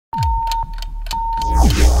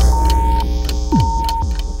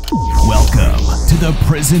the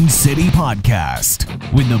Prison City Podcast.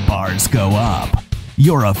 When the bars go up,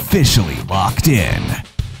 you're officially locked in.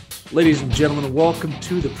 Ladies and gentlemen, welcome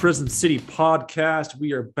to the Prison City Podcast.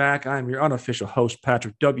 We are back. I'm your unofficial host,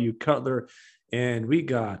 Patrick W. Cutler, and we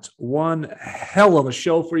got one hell of a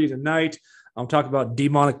show for you tonight. I'm talking about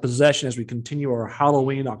demonic possession as we continue our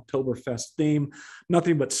Halloween Oktoberfest theme.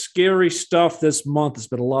 Nothing but scary stuff this month. It's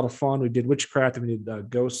been a lot of fun. We did witchcraft and we did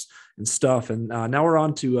ghosts and stuff. And now we're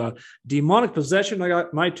on to demonic possession. I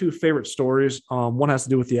got my two favorite stories. One has to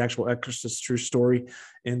do with the actual Exorcist true story.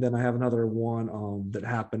 And then I have another one that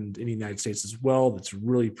happened in the United States as well. That's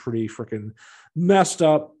really pretty freaking messed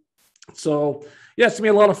up. So yeah, it's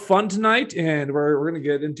gonna be a lot of fun tonight. And we're going to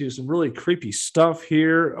get into some really creepy stuff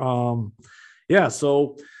here. Yeah,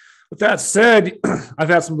 so with that said, I've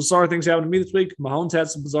had some bizarre things happen to me this week. Mahone's had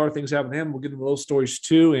some bizarre things happen to him. We'll get into those stories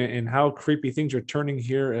too, and how creepy things are turning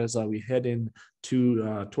here as we head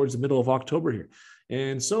into towards the middle of October here.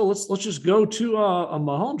 And so let's just go to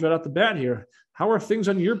Mahone's right out the bat here. How are things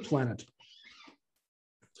on your planet?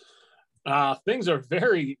 Things are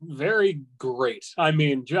very, very great. I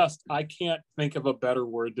mean, I can't think of a better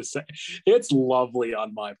word to say. It's lovely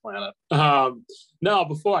on my planet. Now,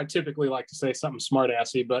 before I typically like to say something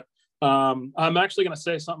smart-assy, but I'm actually going to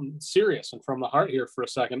say something serious and from the heart here for a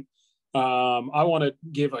second. I want to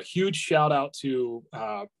give a huge shout out to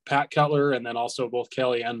Pat Cutler and then also both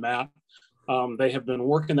Kelly and Matt. They have been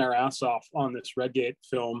working their ass off on this Redgate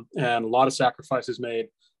film and a lot of sacrifices made.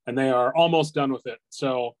 And they are almost done with it.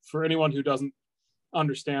 So for anyone who doesn't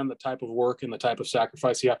understand the type of work and the type of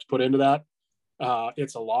sacrifice you have to put into that,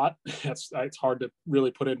 it's a lot. It's hard to really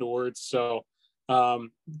put into words. So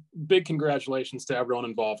big congratulations to everyone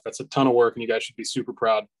involved. That's a ton of work, and you guys should be super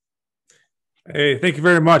proud. Hey, thank you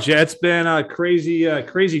very much. Yeah, it's been a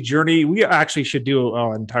crazy journey. We actually should do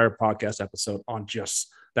an entire podcast episode on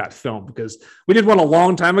just that film because we did one a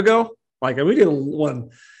long time ago. Like we did one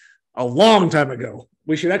a long time ago.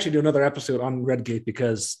 We should actually do another episode on Redgate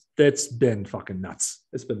because it's been fucking nuts.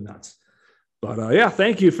 It's been nuts. But yeah,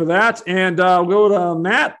 thank you for that. And we'll go to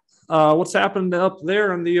Matt. What's happened up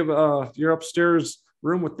there in your upstairs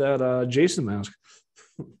room with that Jason mask?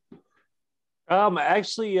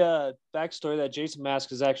 Actually, backstory, that Jason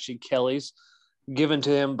mask is actually Kelly's, given to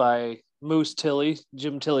him by Moose Tilly,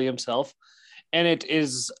 Jim Tilly himself. And it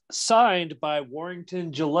is signed by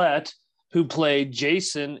Warrington Gillette, who played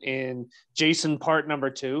Jason in Jason Part Number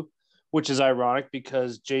 2, which is ironic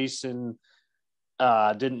because Jason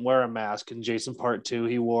didn't wear a mask in Jason Part 2.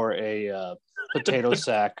 He wore a potato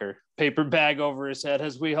sack or paper bag over his head,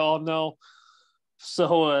 as we all know.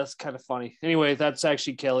 So it's kind of funny. Anyway, that's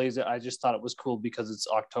actually Kelly's. I just thought it was cool because it's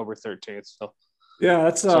October 13th. So yeah,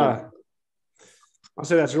 that's I'll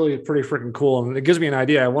say that's really pretty freaking cool. And it gives me an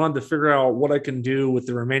idea. I wanted to figure out what I can do with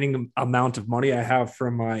the remaining amount of money I have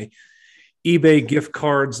from my eBay gift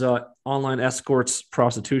cards, online escorts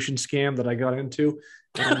prostitution scam that I got into.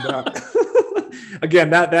 And again,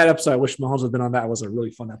 that episode, I wish Mahomes had been on. That was a really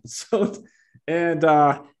fun episode. And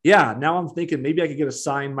yeah, now I'm thinking maybe I could get a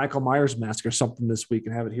signed Michael Myers mask or something this week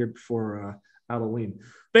and have it here before Halloween.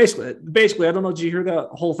 Basically, I don't know, did you hear that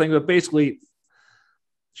whole thing? But basically,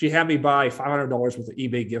 she had me buy $500 worth of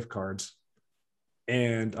eBay gift cards.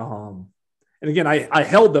 And again, I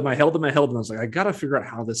held them. I was like, I got to figure out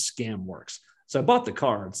how this scam works. So I bought the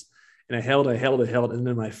cards and I held. And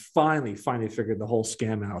then I finally figured the whole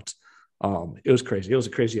scam out. It was crazy. It was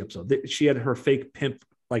a crazy episode. She had her fake pimp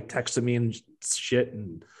like texting me and shit.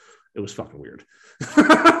 And it was fucking weird.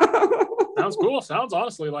 Sounds cool. Sounds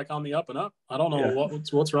honestly like on the up and up. I don't know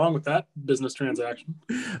what's wrong with that business transaction.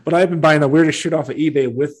 But I've been buying the weirdest shit off of eBay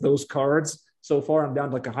with those cards. So far, I'm down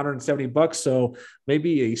to like $170. So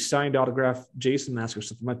maybe a signed autograph Jason mask or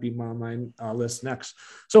something might be on my list next.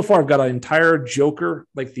 So far, I've got an entire Joker,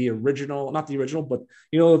 like the original, not the original, but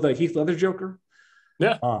you know, the Heath Ledger Joker.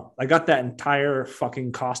 Yeah. I got that entire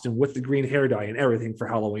fucking costume with the green hair dye and everything for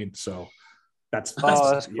Halloween. So that's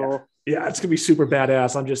cool. Yeah, it's going to be super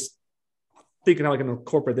badass. I'm just thinking how I can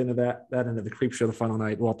incorporate into that into the creep show the final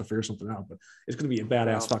night. We'll have to figure something out, but it's going to be a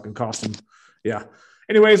badass fucking costume. Yeah.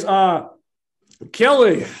 Anyways,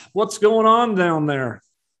 Kelly, what's going on down there?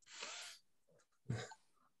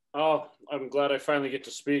 Oh, I'm glad I finally get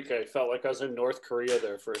to speak. I felt like I was in North Korea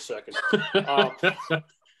there for a second.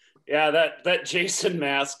 Yeah, that Jason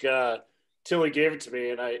mask, Tilly gave it to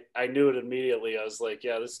me, and I knew it immediately. I was like,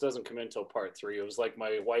 yeah, this doesn't come in until part 3. It was like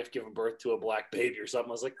my wife giving birth to a black baby or something.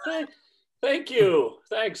 I was like, thank you.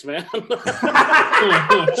 Thanks, man.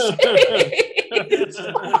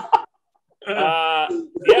 Yeah,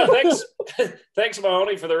 thanks,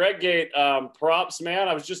 Mahoney, for the Redgate props, man.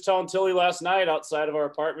 I was just telling Tilly last night outside of our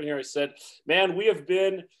apartment here. I said, man, we have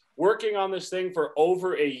been working on this thing for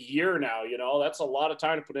over a year now. You know, that's a lot of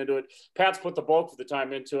time to put into it. Pat's put the bulk of the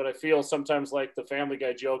time into it. I feel sometimes like the Family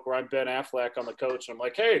Guy joke where I'm Ben Affleck on the coach, and I'm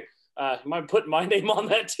like, hey, am I putting my name on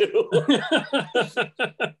that too?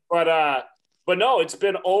 But no, it's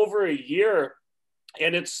been over a year.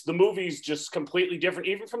 And the movie's just completely different.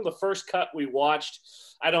 Even from the first cut we watched,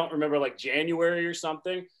 I don't remember, like January or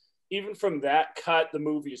something. Even from that cut, the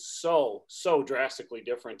movie is so drastically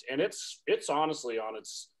different. And it's honestly on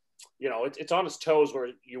its, it's on its toes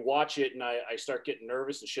where you watch it and I start getting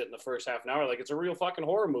nervous and shit in the first half an hour. Like, it's a real fucking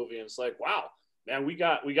horror movie. And it's like, wow, man, we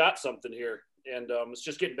got something here. And it's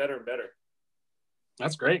just getting better and better.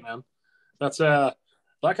 That's great, man. That's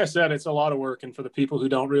like I said, it's a lot of work, and for the people who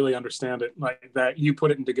don't really understand it, like that, you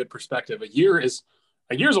put it into good perspective. A year's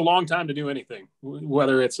a long time to do anything,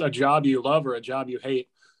 whether it's a job you love or a job you hate.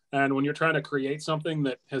 And when you're trying to create something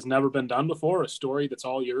that has never been done before, a story that's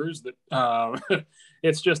all yours, that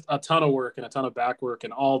it's just a ton of work and a ton of back work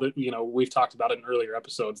and all that, we've talked about it in earlier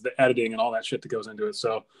episodes, the editing and all that shit that goes into it.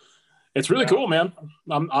 So it's really cool, man.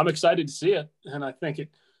 I'm excited to see it, and I think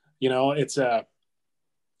it's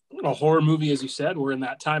a horror movie, as you said. We're in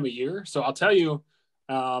that time of year. So I'll tell you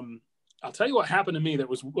what happened to me that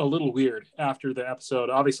was a little weird after the episode.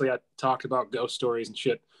 Obviously, I talked about ghost stories and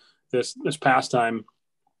shit this past time.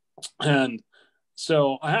 And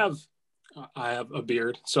so I have a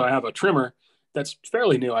beard. So I have a trimmer that's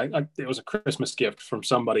fairly new. It was a Christmas gift from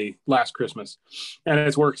somebody last Christmas, and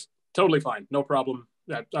it works totally fine. No problem.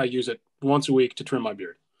 I use it once a week to trim my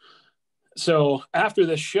beard. So after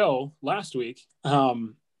this show last week,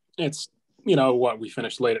 it's, we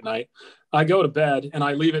finished late at night. I go to bed and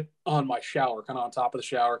I leave it on my shower, kind of on top of the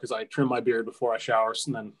shower, because I trim my beard before I shower,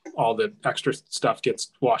 and then all the extra stuff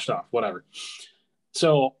gets washed off, whatever.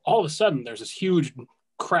 So all of a sudden, there's this huge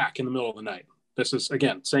crack in the middle of the night. This is,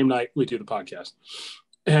 again, same night we do the podcast.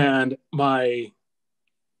 And my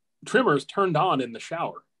trimmer's turned on in the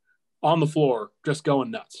shower, on the floor, just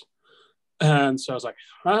going nuts. And so I was like,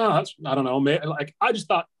 I don't know. I just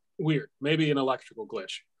thought, weird, maybe an electrical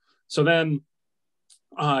glitch. So then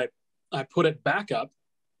I put it back up.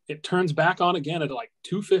 It turns back on again at like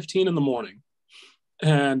 2:15 in the morning.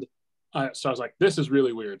 And so I was like, this is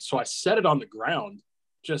really weird. So I set it on the ground,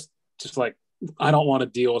 just like, I don't want to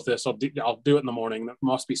deal with this. I'll do it in the morning. There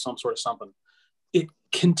must be some sort of something. It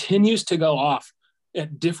continues to go off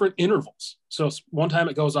at different intervals. So one time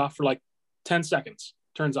it goes off for like 10 seconds,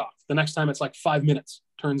 turns off. The next time it's like 5 minutes,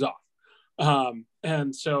 turns off.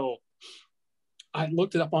 And so I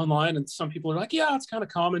looked it up online, and some people are like, yeah, it's kind of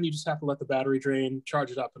common. You just have to let the battery drain,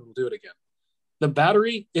 charge it up, and we'll do it again. The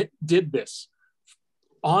battery, it did this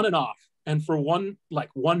on and off. And for one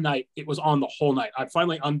night, it was on the whole night. I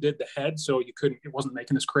finally undid the head so it wasn't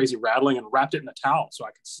making this crazy rattling, and wrapped it in a towel so I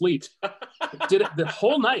could sleep. It did it the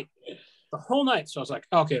whole night. So I was like,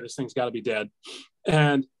 okay, this thing's got to be dead.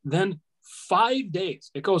 And then 5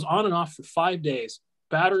 days, it goes on and off for 5 days.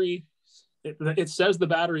 Battery, it says the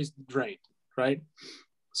battery's drained. Right.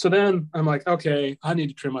 So then I'm like, okay, I need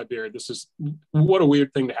to trim my beard. What a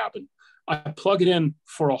weird thing to happen. I plug it in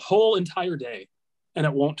for a whole entire day and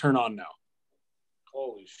it won't turn on now.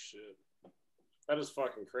 Holy shit. That is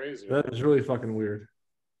fucking crazy. Man. That is really fucking weird.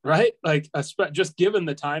 Right. Like, just given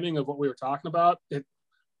the timing of what we were talking about,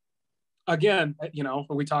 again,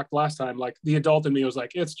 we talked last time, like the adult in me was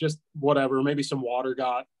like, it's just whatever. Maybe some water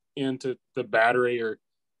got into the battery, or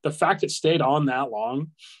the fact it stayed on that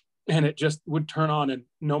long. And it just would turn on, and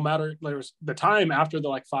no matter, there was the time after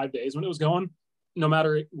the 5 days when it was going, no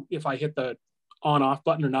matter if I hit the on off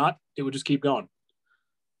button or not, it would just keep going.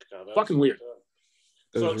 God, fucking weird.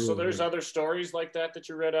 So there's other stories like that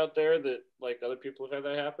you read out there that other people have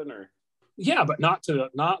had that happen, or? Yeah, but not to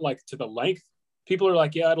the length. People are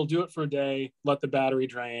like, yeah, it'll do it for a day, let the battery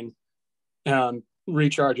drain and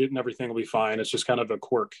recharge it and everything will be fine. It's just kind of a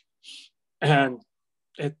quirk. And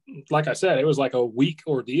it, like I said, it was like a week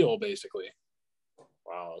ordeal basically.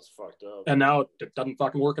 Wow, that's fucked up. And now it doesn't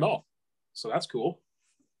fucking work at all. So that's cool.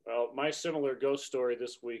 Well, my similar ghost story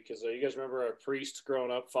this week is you guys remember our priest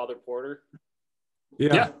growing up, Father Porter?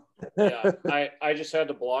 Yeah. Yeah. I just had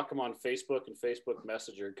to block him on Facebook and Facebook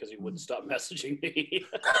Messenger because he wouldn't stop messaging me.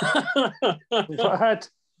 What?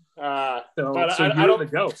 So you're the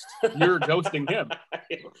ghost. You're ghosting him.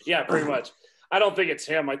 Yeah, pretty much. I don't think it's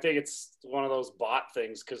him. I think it's one of those bot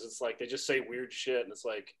things, because it's like they just say weird shit, and it's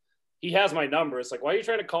like, he has my number. It's like, why are you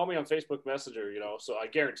trying to call me on Facebook Messenger? So I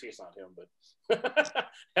guarantee it's not him, but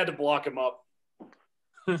had to block him up.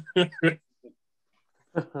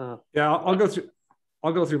 Yeah, I'll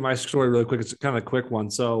go through my story really quick. It's kind of a quick one.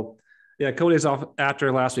 So, yeah, a couple days off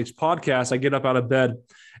after last week's podcast, I get up out of bed,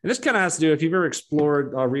 and this kind of has to do if you've ever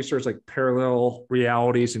explored research like parallel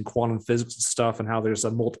realities and quantum physics and stuff, and how there's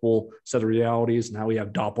a multiple set of realities and how we have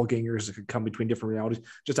doppelgangers that could come between different realities,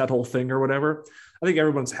 just that whole thing or whatever. I think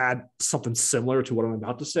everyone's had something similar to what I'm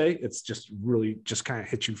about to say. It's just really just kind of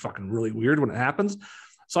hits you fucking really weird when it happens.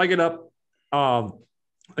 So I get up, I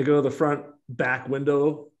go to the front back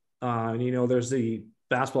window, and there's the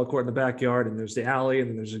basketball court in the backyard, and there's the alley, and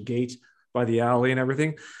then there's a gate by the alley and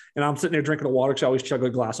everything. And I'm sitting there drinking a water because I always chug a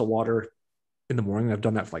glass of water in the morning. I've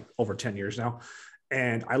done that for like over 10 years now.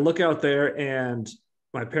 And I look out there, and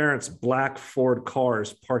my parents' black Ford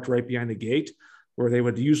cars parked right behind the gate, where they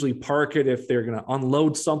would usually park it if they're going to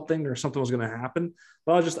unload something or something was going to happen.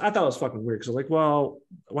 But I thought it was fucking weird because I was like, well,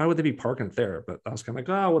 why would they be parking it there? But I was kind of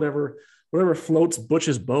like, whatever floats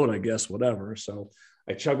Butch's boat, I guess, whatever. So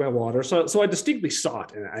I chug my water. So I distinctly saw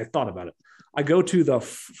it, and I thought about it. I go to the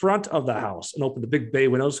front of the house and open the big bay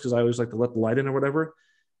windows because I always like to let the light in or whatever.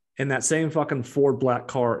 And that same fucking Ford black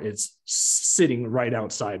car is sitting right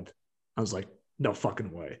outside. I was like, no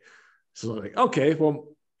fucking way. So I'm like, okay, well,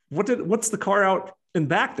 what's the car out in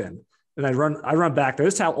back then? And I run back there.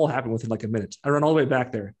 This is how it all happened within like a minute. I run all the way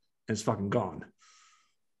back there, and it's fucking gone.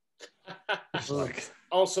 Like,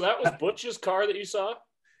 oh, so that was Butch's car that you saw?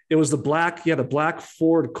 It was the black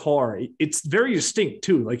Ford car. It's very distinct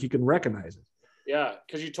too. Like you can recognize it. Yeah,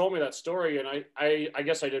 because you told me that story, and I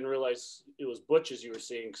guess I didn't realize it was Butch's you were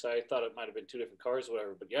seeing, because I thought it might have been two different cars or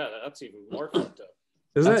whatever. But yeah, that's even more fucked up.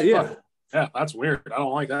 Isn't it? Yeah. Yeah, that's weird. I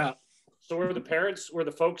don't like that. So were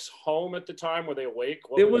the folks home at the time? Were they awake?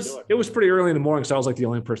 It was pretty early in the morning, so I was like the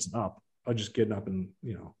only person up. I was just getting up and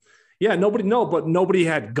yeah, nobody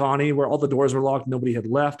had gone anywhere. All the doors were locked. Nobody had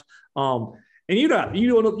left. And you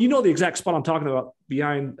know the exact spot I'm talking about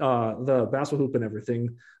behind the basketball hoop and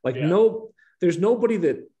everything. Like there's nobody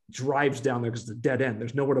that drives down there because it's a dead end.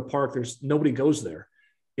 There's nowhere to park. There's nobody goes there.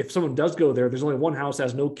 If someone does go there, there's only one house that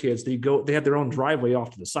has no kids. They have their own driveway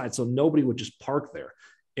off to the side, so nobody would just park there.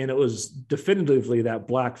 And it was definitively that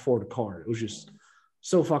black Ford car. It was just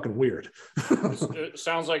so fucking weird. It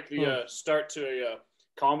sounds like the start to a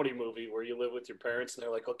comedy movie where you live with your parents and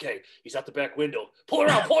they're like, okay, he's at the back window. Pull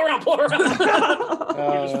around. You're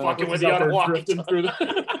just fucking with you on a walk.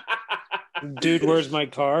 Dude, where's my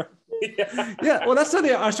car? Yeah. Well, that's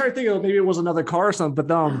something I started thinking maybe it was another car or something,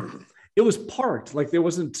 but it was parked. Like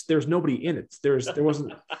there's nobody in it. There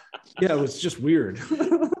wasn't. Yeah, it was just weird.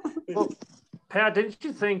 Well, Pat, didn't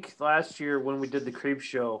you think last year when we did the creep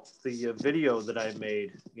show, the video that I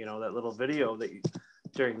made, that little video that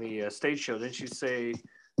during the stage show, didn't you say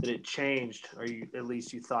that it changed, or at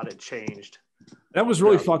least you thought it changed? That was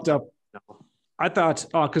really fucked up. No. I thought,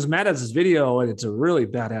 because Matt has this video, and it's a really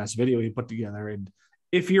badass video he put together. And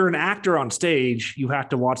if you're an actor on stage, you have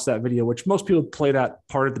to watch that video, which most people play that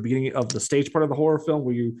part at the beginning of the stage part of the horror film,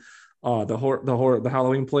 where you, the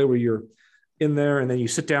Halloween play, where you're in there and then you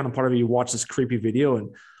sit down and part of it, you watch this creepy video.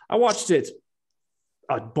 And I watched it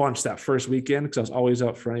a bunch that first weekend because I was always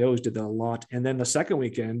out front. I always did that a lot. And then the second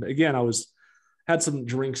weekend, again, had some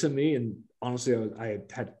drinks in me, and honestly, I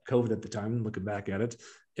had COVID at the time, looking back at it.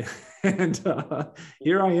 And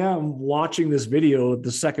here I am watching this video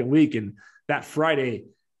the second week, and that Friday,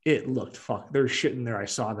 it looked there's shit in there I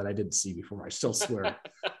saw that I didn't see before. I still swear.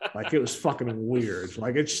 Like, it was fucking weird.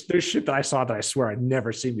 Like, there's shit that I saw that I swear I'd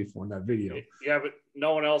never seen before in that video. Yeah, but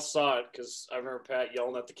no one else saw it because I remember Pat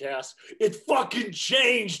yelling at the cast, "It fucking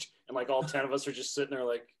changed!" And like all 10 of us are just sitting there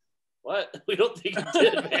like, what? We don't think it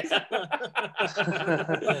did, man.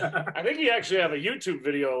 I think you actually have a YouTube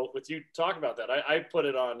video with you talking about that. I put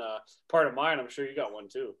it on part of mine. I'm sure you got one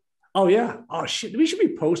too. Oh, yeah. Oh, shit. We should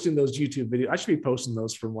be posting those YouTube videos. I should be posting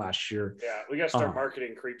those from last year. Yeah, we got to start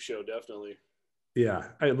marketing Creep Show, definitely. Yeah,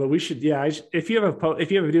 but we should. Yeah, if you have a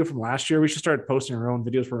video from last year, we should start posting our own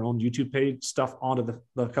videos for our own YouTube page stuff onto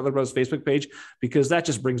the Cutler Brothers Facebook page, because that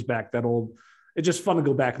just brings back that old. It's just fun to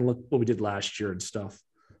go back and look what we did last year and stuff.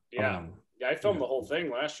 Yeah, I filmed the whole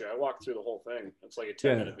thing last year. I walked through the whole thing. It's like a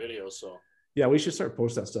 10-minute video. So yeah, we should start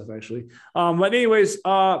posting that stuff actually. But anyways,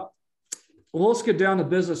 well, let's get down to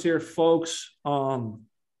business here, folks. Okay,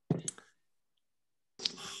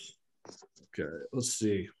 let's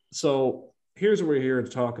see. So here's what we're here to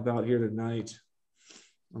talk about here tonight.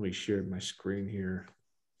 Let me share my screen here.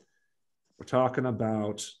 We're talking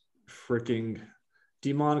about freaking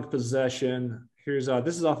demonic possession. Here's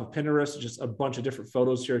this is off of Pinterest, just a bunch of different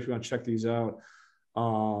photos here if you want to check these out.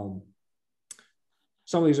 Some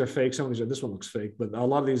of these are fake, some of these are, this one looks fake, but a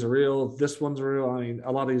lot of these are real. This one's real. I mean,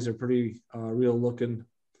 a lot of these are pretty real looking.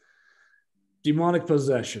 Demonic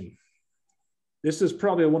possession. This is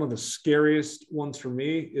probably one of the scariest ones for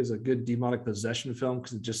me, is a good demonic possession film,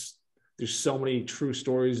 because there's so many true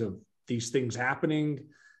stories of these things happening.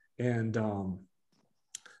 And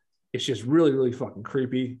it's just really, really fucking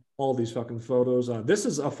creepy. All these fucking photos. This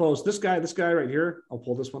is a photo. This guy right here. I'll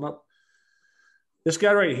pull this one up. This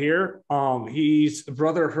guy right here. He's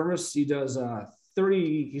Brother Hermes. He does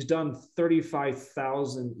he's done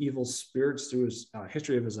 35,000 evil spirits through his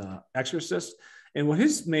history of his exorcist. And what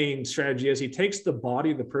his main strategy is, he takes the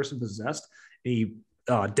body of the person possessed and he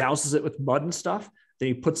douses it with mud and stuff. Then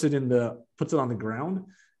he puts it on the ground.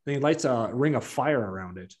 Then he lights a ring of fire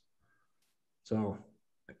around it. So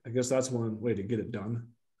I guess that's one way to get it done.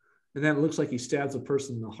 And then it looks like he stabs a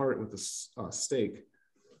person in the heart with a stake.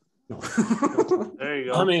 No. There you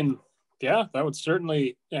go. I mean, yeah, that would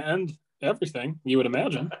certainly end everything, you would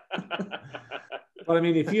imagine. But I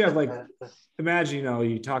mean, if you have imagine,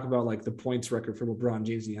 you talk about like the points record for LeBron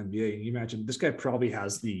James in the NBA, and you imagine this guy probably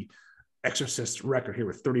has the exorcist record here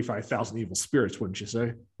with 35,000 evil spirits, wouldn't you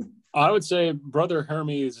say? I would say Brother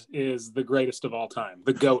Hermes is the greatest of all time.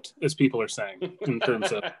 The GOAT, as people are saying, in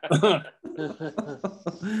terms of.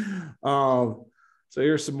 So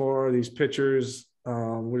here's some more of these pictures.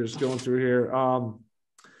 We're just going through here.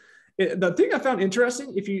 The thing I found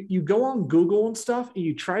interesting, if you go on Google and stuff, and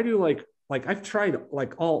you try to like I've tried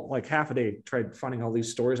half a day, tried finding all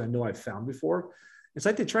these stories I know I've found before. It's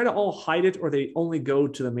like they try to all hide it, or they only go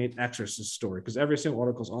to the main exorcist story, because every single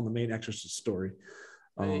article is on the main exorcist story.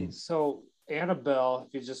 So Annabelle,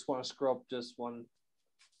 if you just want to scroll up just one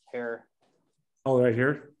hair. Oh, right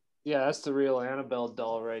here? Yeah, that's the real Annabelle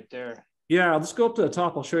doll right there. Yeah, let's go up to the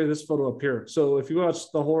top. I'll show you this photo up here. So if you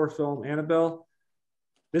watch the horror film Annabelle,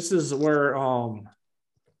 this is where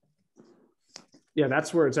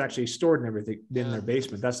that's where it's actually stored and everything in their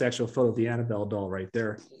basement. That's the actual photo of the Annabelle doll right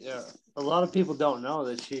there. Yeah. A lot of people don't know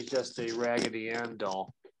that she's just a Raggedy Ann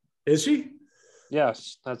doll. Is she?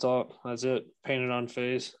 Yes, that's all. That's it. Painted on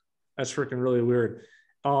face. That's freaking really weird.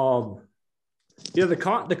 The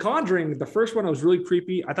Conjuring, the first one was really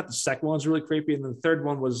creepy. I thought the second one was really creepy, and the third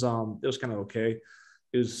one was it was kind of okay.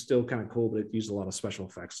 It was still kind of cool, but it used a lot of special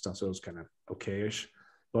effects stuff, so it was kind of okay-ish.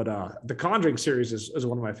 But the Conjuring series is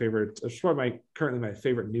one of my favorites. It's probably currently my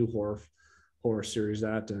favorite new horror series.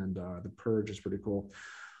 And The Purge is pretty cool.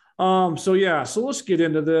 So let's get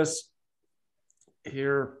into this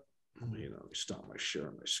here. Let me stop my share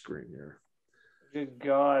on my screen here. Good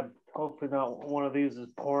God. Hopefully not one of these is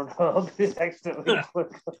Pornhub. He accidentally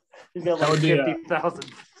clicked. He's got like 50,000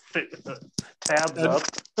 tabs up.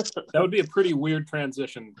 That would be a pretty weird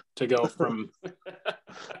transition to go from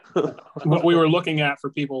what we were looking at for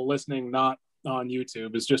people listening, not on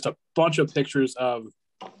YouTube, is just a bunch of pictures of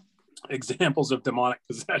examples of demonic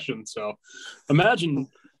possession. So imagine,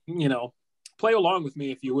 play along with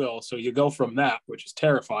me, if you will. So you go from that, which is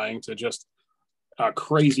terrifying, to just a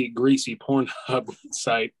crazy, greasy Pornhub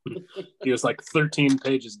site. He was like 13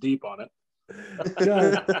 pages deep on it.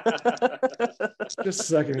 Just a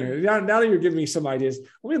second here. Now that you're giving me some ideas,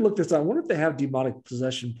 let me look this up. I wonder if they have demonic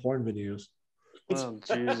possession porn videos. Oh,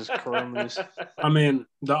 Jesus Christ. I mean,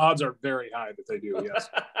 the odds are very high that they do, yes.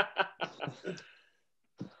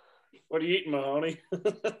 What are you eating, Mahoney?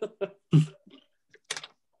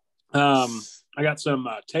 I got some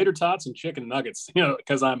tater tots and chicken nuggets,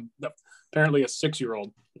 because I'm apparently a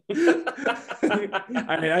 6-year-old.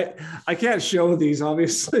 I mean, I can't show these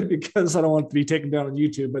obviously because I don't want it to be taken down on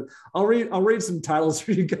YouTube, but I'll read some titles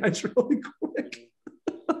for you guys really quick.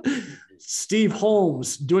 Steve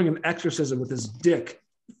Holmes doing an exorcism with his dick.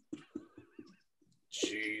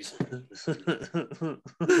 Jeez.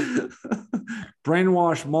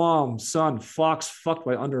 Brainwash mom, son, fox fucked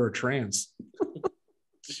by under a trance.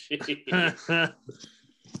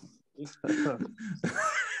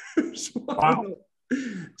 Wow.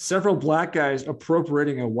 Several black guys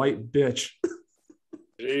appropriating a white bitch.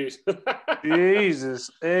 Jeez. Jesus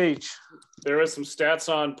H. There was some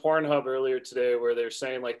stats on Pornhub earlier today where they're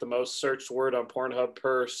saying like the most searched word on Pornhub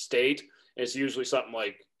per state is usually something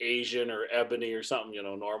like Asian or ebony or something,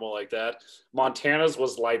 normal like that. Montana's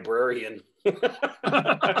was librarian.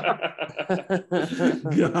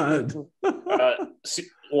 God.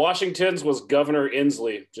 Washington's was Governor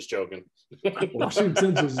Inslee. Just joking.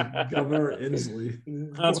 Washington's was Governor Inslee.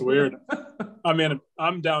 That's weird. I mean,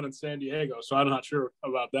 I'm down in San Diego, so I'm not sure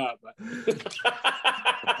about that. But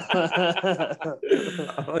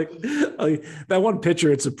like that one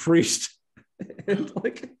picture, it's a priest. And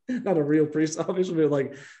not a real priest, obviously,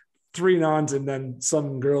 like 3 nuns and then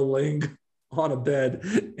some girl laying on a bed,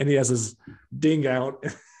 and he has his ding out.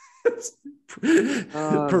 It's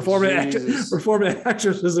performing Jesus.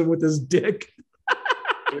 exorcism with his dick.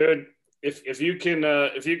 Dude, if you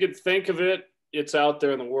can think of it, it's out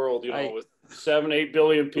there in the world, with 7-8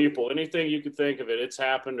 billion people. Anything you could think of it's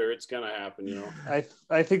happened or it's gonna happen,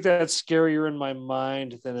 I think that's scarier in my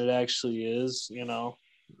mind than it actually is,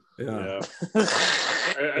 Yeah.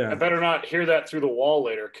 I better not hear that through the wall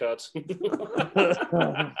later, Cuts.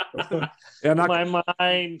 My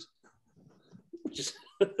mind. Just,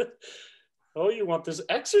 oh, you want this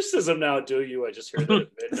exorcism now, do you? I just heard that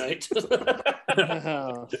at midnight.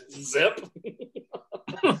 Zip.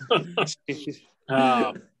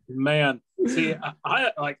 Man, see,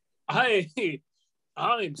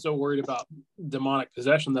 I'm so worried about demonic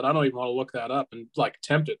possession that I don't even want to look that up and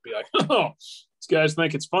attempt it. Be like, oh, these guys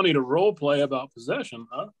think it's funny to role play about possession,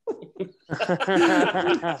 huh?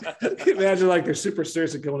 Imagine they're super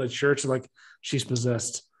serious and going to church and she's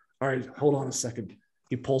possessed. All right, hold on a second.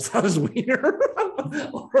 He pulls out his wiener.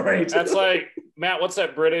 All right. That's Matt, what's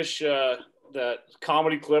that British that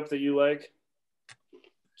comedy clip that you like?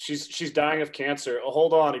 She's dying of cancer. Oh,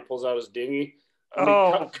 hold on. He pulls out his dinghy.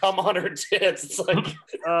 Come on her tits. It's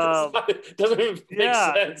it doesn't even make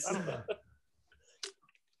sense. What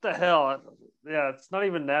the hell? Yeah, it's not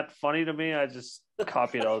even that funny to me. I just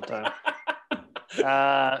copy it all the time.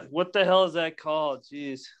 What the hell is that called?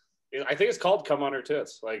 Jeez. I think it's called "Come on Her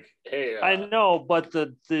Tits." Hey. I know, but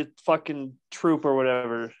the fucking troop or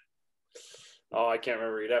whatever. Oh, I can't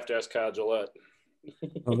remember. You'd have to ask Kyle Gillette.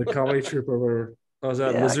 The comedy troop or whatever. Oh, is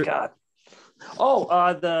that Lizard? God.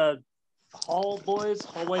 The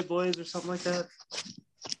Hallway Boys, or something like that.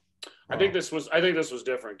 I think this was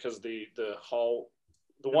different because the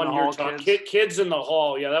one you're talking kids in the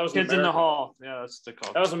hall. Yeah, that was Kids in the Hall. Yeah, that's the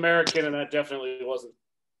call. That was American, and that definitely wasn't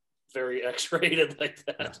very X-rated like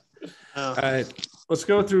that. All right, let's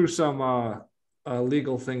go through some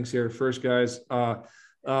legal things here first, guys.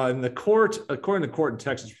 In the court, according to court in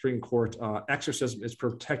Texas Supreme Court, exorcism is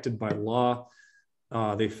protected by law.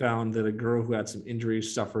 They found that a girl who had some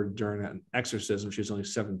injuries suffered during an exorcism, she was only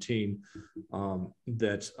 17,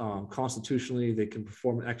 that constitutionally they can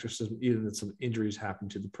perform an exorcism even if some injuries happen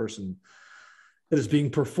to the person that is being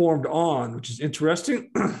performed on, which is interesting.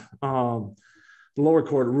 The lower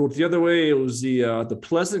court ruled the other way. It was the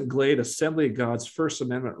Pleasant Glade Assembly of God's First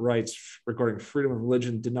Amendment rights regarding freedom of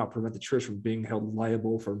religion did not prevent the church from being held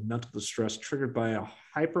liable for mental distress triggered by a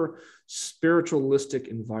hyper-spiritualistic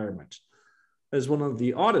environment. That is one of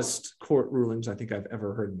the oddest court rulings I think I've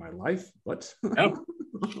ever heard in my life. But yeah.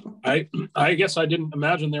 I guess I didn't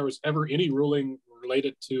imagine there was ever any ruling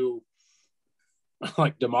related to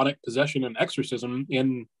demonic possession and exorcism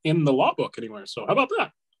in the law book anywhere. So how about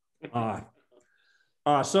that?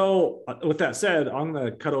 So with that said, I'm going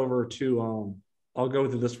to cut over to, I'll go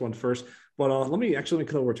through this one first, but let me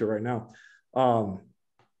cut over to it right now.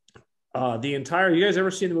 You guys ever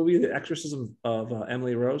seen the movie, The Exorcism of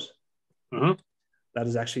Emily Rose? Mm-hmm. That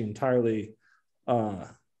is actually entirely, I'll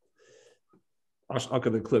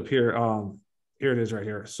get the clip here. Here it is right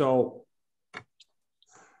here. So,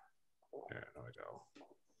 there we go.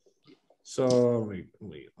 So let me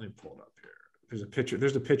pull it up here. There's a picture.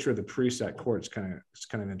 There's a picture of the priest at court. It's kind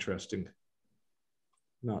of interesting.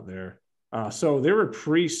 Not there. So there were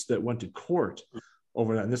priests that went to court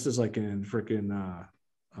over that. And this is in freaking.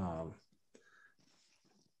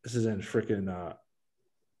 This is in freaking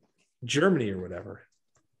Germany or whatever.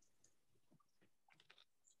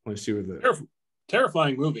 Let me see where the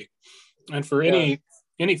terrifying movie. And for any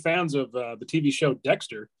fans of the TV show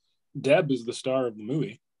Dexter, Deb is the star of the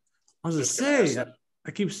movie. I was gonna say. I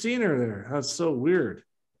keep seeing her there. That's so weird.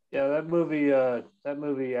 Yeah, that movie.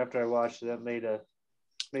 After I watched it, that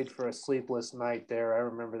made for a sleepless night. There, I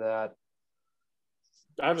remember that.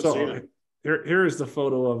 I haven't seen it. Here is the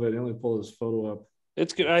photo of it. Let me pull this photo up.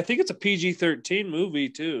 It's good. I think it's a PG-13 movie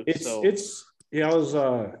too. I was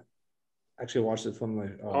actually watched it from my.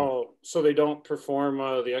 So they don't perform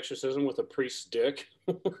the exorcism with a priest's dick?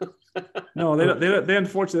 No, they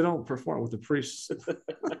unfortunately don't perform with the priests.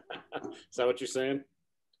 Is that what you're saying?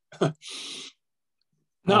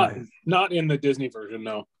 Not in the Disney version,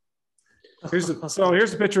 no. Here's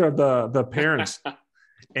a picture of the parents,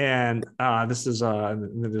 and this is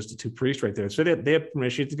there's the two priests right there. So they have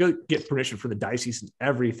permission to go get permission for the diocese and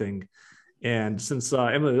everything. And since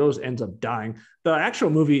Emily Rose ends up dying, the actual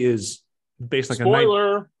movie is based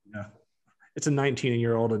spoiler. It's a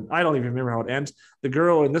 19-year-old, and I don't even remember how it ends. The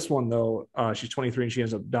girl in this one, though, she's 23 and she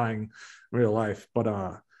ends up dying in real life.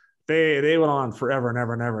 But they went on forever and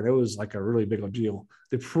ever and ever. And it was a really big deal.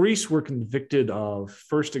 The priests were convicted of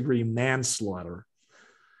first-degree manslaughter,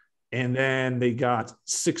 And then they got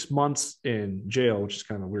 6 months in jail, which is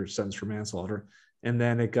kind of a weird sentence for manslaughter. And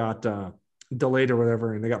then it got delayed or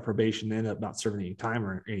whatever, and they got probation. They ended up not serving any time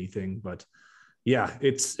or anything. But yeah,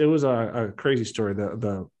 it was a crazy story.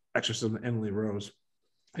 The Exorcism of Emily Rose.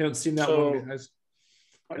 I haven't seen that one, guys.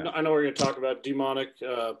 I know we're going to talk about demonic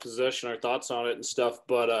possession, our thoughts on it and stuff,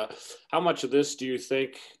 but how much of this do you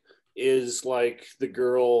think is like the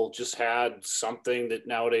girl just had something that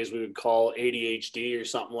nowadays we would call ADHD or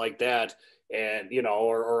something like that, and, you know,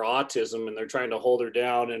 or autism, and they're trying to hold her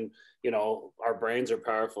down, and, you know, our brains are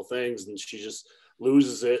powerful things, and she just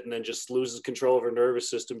loses it and then just loses control of her nervous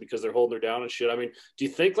system because they're holding her down and shit. I mean, do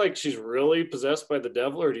you think like she's really possessed by the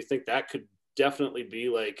devil, or do you think that could definitely be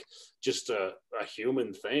like just a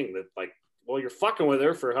human thing that, like, well, you're fucking with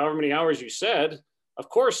her for however many hours you said, of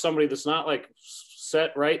course somebody that's not like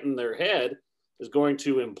set right in their head is going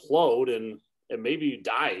to implode and maybe you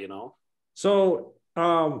die, you know? So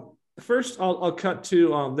first I'll cut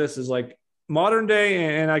to this is like modern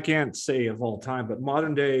day, and I can't say of all time, but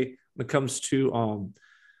modern day when it comes to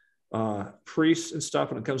priests and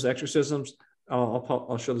stuff, when it comes to exorcisms,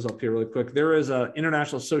 I'll show this up here really quick. There is an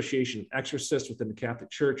international association of exorcists within the Catholic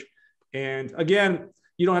Church. And again,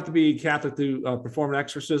 you don't have to be Catholic to perform an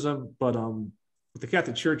exorcism, but with the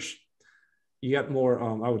Catholic Church, you get more,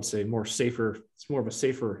 I would say, more safer. It's more of a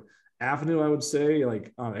safer avenue, I would say.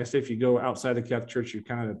 Like, I say if you go outside the Catholic Church, you're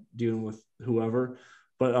kind of dealing with whoever.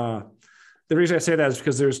 But the reason I say that is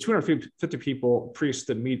because there's 250 people, priests,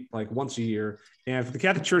 that meet like once a year. And for the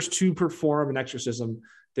Catholic Church to perform an exorcism,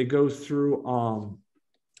 they go through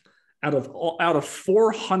out of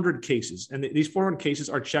 400 cases, and these 400 cases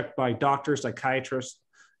are checked by doctors, psychiatrists,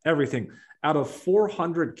 everything. Out of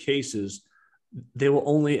 400 cases, they will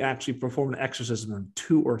only actually perform an exorcism in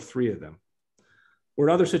 2 or 3 of them. Or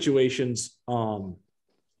in other situations,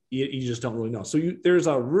 you just don't really know. So there's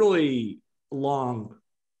a really long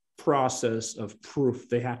process of proof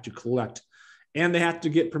they have to collect, and they have to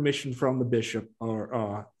get permission from the bishop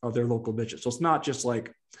or their local bishop. So it's not just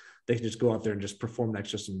like they can just go out there and just perform an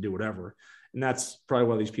exorcism and do whatever. And that's probably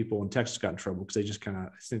why these people in Texas got in trouble, because they just kind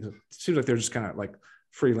of, it seems like they're just kind of like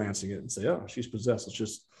freelancing it and say, oh, she's possessed, let's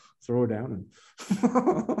just throw her down. And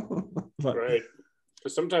but, right.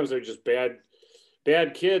 Because sometimes they're just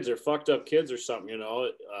bad kids or fucked up kids or something, you know.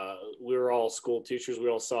 We were all school teachers. We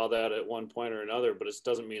all saw that at one point or another, but it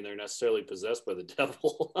doesn't mean they're necessarily possessed by the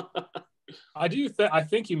devil. I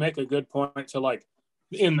think you make a good point to, like,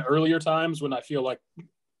 in earlier times when I feel like,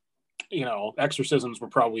 you know, exorcisms were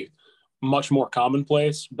probably much more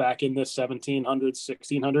commonplace back in the 1700s,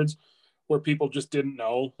 1600s, where people just didn't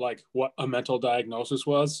know like what a mental diagnosis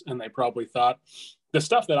was. And they probably thought the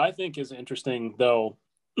stuff that I think is interesting, though,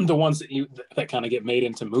 the ones that kind of get made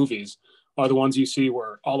into movies are the ones you see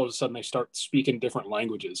where all of a sudden they start speaking different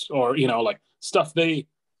languages, or, you know, like stuff they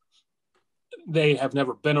have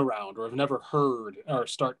never been around or have never heard, or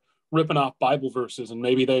start ripping off Bible verses, and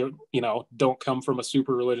maybe they, you know, don't come from a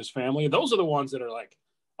super religious family. Those are the ones that are like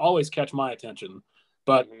always catch my attention.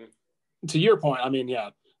 But to your point, I mean,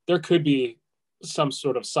 yeah, there could be some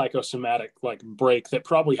sort of psychosomatic like break that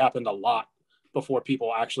probably happened a lot before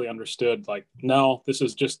people actually understood, like, no, this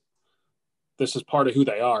is part of who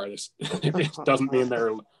they are. It doesn't mean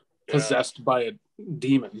they're possessed by a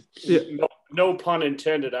demon. Yeah. No pun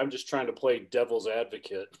intended. I'm just trying to play devil's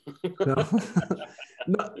advocate.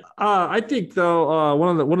 No, I think though,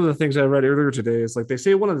 one of the things I read earlier today is like they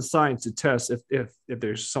say one of the signs to test if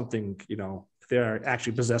there's something, you know, if they are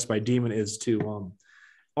actually possessed by a demon is to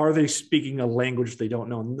are they speaking a language they don't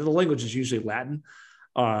know? And the language is usually Latin.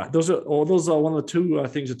 Those are one of the two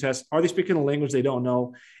things to test. Are they speaking a language they don't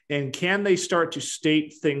know? And can they start to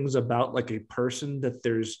state things about like a person that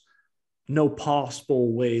there's no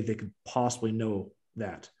possible way they could possibly know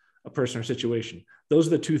that a person or situation? Those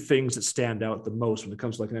are the two things that stand out the most when it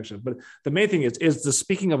comes to like an exorcism. But the main thing is the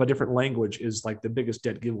speaking of a different language is like the biggest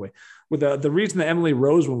dead giveaway. With the reason the Emily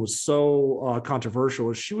Rose one was so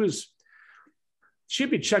controversial is she'd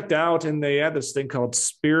be checked out, and they had this thing called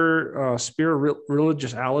spirit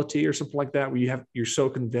religiosity or something like that, where you're so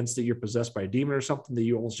convinced that you're possessed by a demon or something that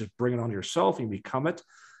you almost just bring it on yourself and you become it.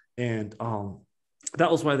 And that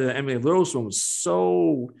was why the Emily Rose one was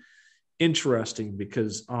so interesting,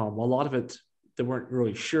 because a lot of it they weren't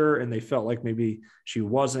really sure, and they felt like maybe she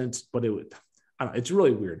wasn't, but it's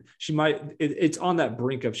really weird. It's on that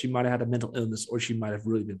brink of she might have had a mental illness, or she might have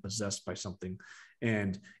really been possessed by something.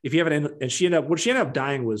 And if you haven't, and what she ended up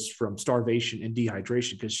dying was from starvation and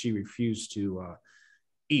dehydration, because she refused to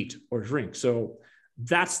eat or drink. So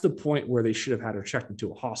that's the point where they should have had her checked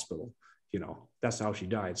into a hospital. You know, that's how she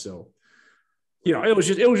died. So, you know, it was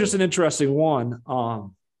just an interesting one.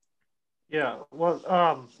 Yeah.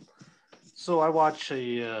 Well, so I watch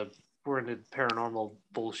we're into paranormal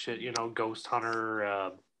bullshit, Ghost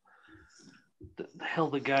Hunter, the hell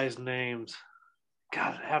the guy's names.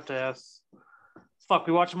 God, I have to ask. Fuck,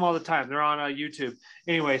 we watch them all the time. They're on YouTube.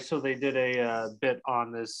 Anyway, so they did a bit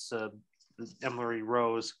on this Emily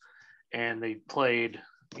Rose, and they played,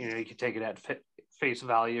 you can take it at face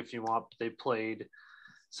value if you want, but they played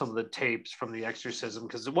some of the tapes from the Exorcism,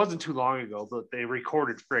 because it wasn't too long ago, but they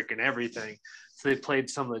recorded frickin' everything. So they played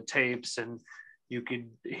some of the tapes, and you could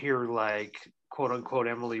hear like quote unquote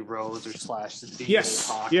Emily Rose or slash the DJ Yes,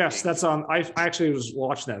 talking. yes, that's on. I actually was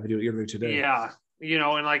watching that video earlier today. Yeah,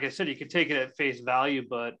 and like I said, you could take it at face value,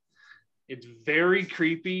 but it's very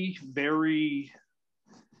creepy, very,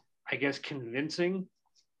 I guess, convincing.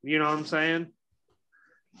 You know what I'm saying?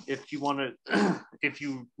 If you want to, if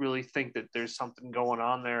you really think that there's something going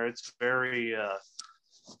on there, it's very, I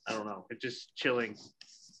don't know, it's just chilling,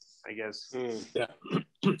 I guess. Yeah.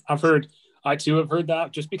 I too have heard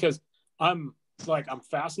that, just because I'm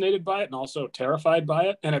fascinated by it and also terrified by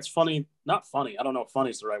it. And it's funny, not funny. I don't know if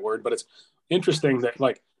funny is the right word, but it's interesting that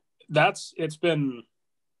it's been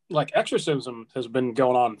like exorcism has been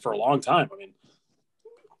going on for a long time. I mean,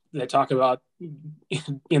 they talk about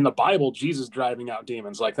in the Bible, Jesus driving out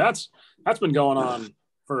demons. Like that's been going on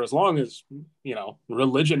for as long as,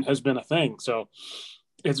 religion has been a thing. So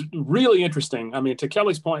it's really interesting. I mean, to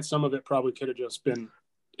Kelly's point, some of it probably could have just been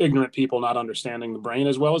ignorant people not understanding the brain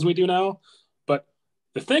as well as we do now. But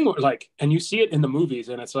the thing and you see it in the movies,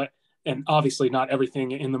 and it's like, and obviously not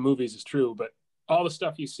everything in the movies is true, but all the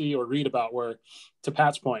stuff you see or read about where, to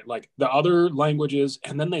Pat's point, like the other languages,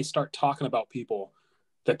 and then they start talking about people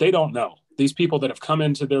that they don't know. These people that have come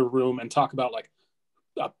into their room and talk about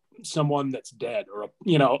someone that's dead, or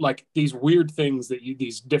like these weird things that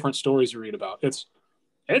these different stories you read about. It's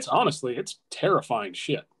honestly, it's terrifying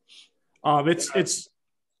shit. I was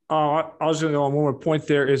going to go on one more point.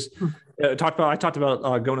 There is I talked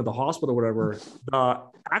about going to the hospital or whatever. The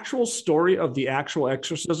actual story of the actual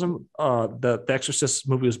exorcism, the Exorcist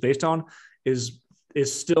movie was based on, is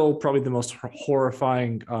still probably the most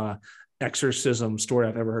horrifying exorcism story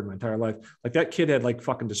I've ever heard in my entire life. Like that kid had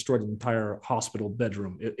fucking destroyed an entire hospital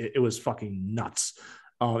bedroom. It was fucking nuts.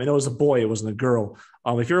 And it was a boy, it wasn't a girl.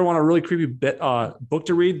 If you ever want a really creepy book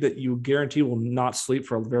to read that you guarantee will not sleep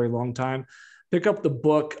for a very long time, pick up the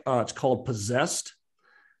book. It's called Possessed.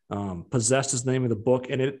 Possessed is the name of the book,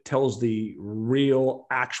 and it tells the real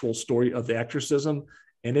actual story of the exorcism.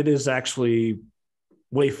 And it is actually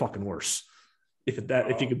way fucking worse. If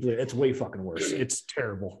you could believe it, it's way fucking worse. It's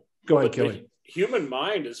terrible. Go ahead, Kelly. The human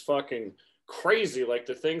mind is fucking crazy, like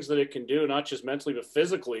the things that it can do, not just mentally but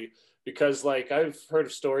physically. Because I've heard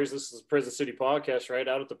of stories. This is a Prison City podcast, right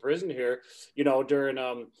out at the prison here.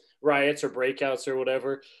 During riots or breakouts or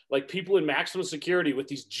whatever, like people in maximum security with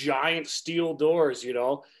these giant steel doors,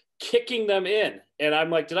 kicking them in. And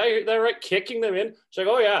I'm like, did I hear that right? Kicking them in? She's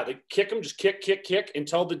like, oh yeah, they kick them, just kick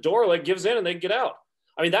until the door gives in and they get out.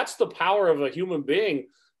 I mean, that's the power of a human being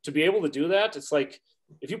to be able to do that. It's like,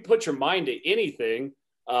 if you put your mind to anything,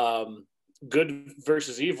 good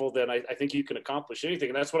versus evil, then I think you can accomplish anything.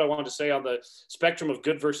 And that's what I wanted to say on the spectrum of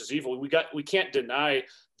good versus evil. We can't deny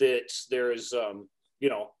that there is,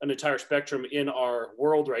 an entire spectrum in our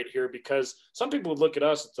world right here, because some people would look at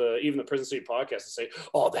us at even the Prison City podcast and say,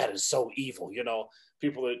 oh, that is so evil.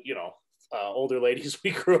 People that, older ladies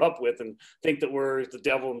we grew up with and think that we're the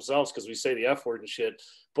devil themselves because we say the F word and shit.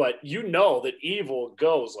 But that evil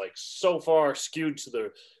goes so far skewed to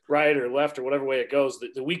the right or left or whatever way it goes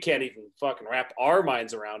that we can't even fucking wrap our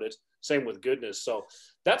minds around it. Same with goodness. So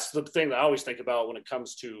that's the thing that I always think about when it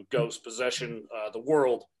comes to ghost possession. The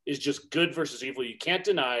world is just good versus evil. You can't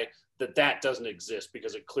deny that doesn't exist,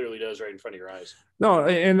 because it clearly does right in front of your eyes. No,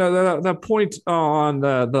 and that point on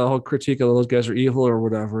the whole critique of those guys are evil or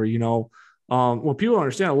whatever, when people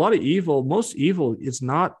understand most evil is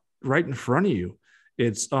not right in front of you.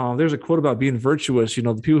 It's there's a quote about being virtuous. The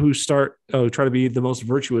people who try to be the most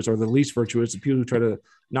virtuous are the least virtuous. The people who try to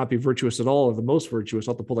not be virtuous at all are the most virtuous.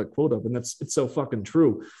 I'll have to pull that quote up, and it's so fucking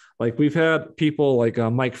true. We've had people like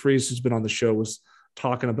Mike Freeze, who's been on the show, was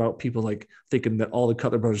talking about people thinking that all the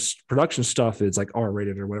Cutler Brothers production stuff is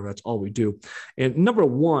R-rated or whatever. That's all we do. And number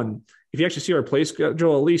one, if you actually see our play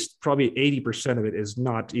schedule, at least probably 80% of it is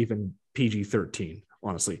not even PG-13,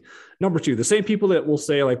 honestly. Number two, the same people that will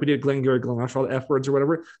say, we did Glengarry Glen for all the F words or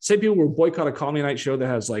whatever, same people will boycott a comedy night show that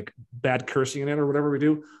has bad cursing in it or whatever we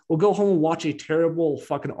do. We'll go home and watch a terrible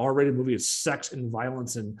fucking R-rated movie of sex and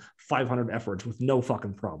violence and 500 F words with no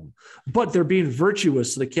fucking problem. But they're being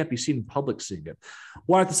virtuous, so they can't be seen in public seeing it.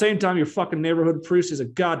 While at the same time, your fucking neighborhood priest is a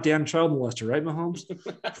goddamn child molester, right, Mahomes?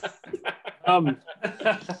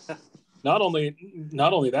 Not only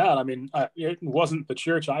that, I mean, it wasn't the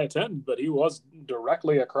church I attend, but he was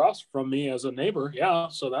directly across from me as a neighbor. Yeah,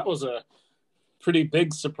 so that was a pretty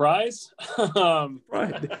big surprise.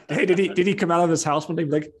 Right. Hey, did he come out of his house one day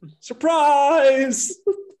like, surprise?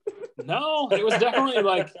 No, it was definitely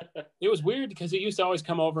like, it was weird because he used to always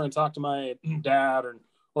come over and talk to my dad,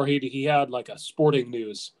 or he had like a sporting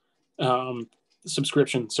news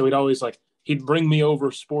subscription. So he'd bring me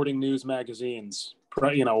over sporting news magazines,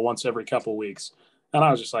 once every couple weeks. And I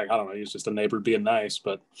was just like, I don't know, he was just a neighbor being nice,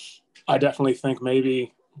 but I definitely think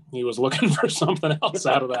maybe he was looking for something else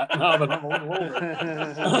out of that now that I'm a little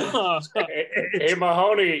older. Hey,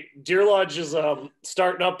 Mahoney, Deer Lodge is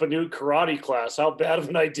starting up a new karate class. How bad of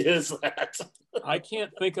an idea is that? I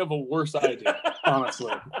can't think of a worse idea,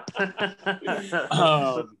 honestly.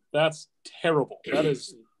 That's terrible. That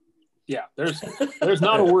is, yeah, there's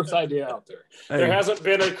not a worse idea out there. There hasn't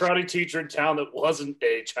been a karate teacher in town that wasn't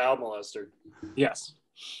a child molester. Yes.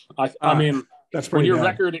 I mean, that's when your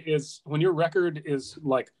bad. record is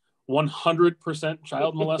like 100%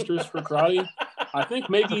 child molesters for karate, I think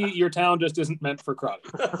maybe your town just isn't meant for karate.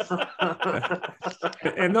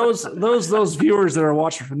 And those viewers that are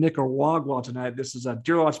watching from Nicaragua tonight, this is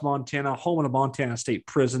Deer Lodge, Montana, home of the Montana State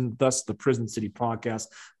Prison, thus the Prison City Podcast.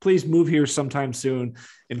 Please move here sometime soon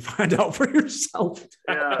and find out for yourself.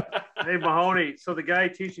 Yeah. Hey, Mahoney. So the guy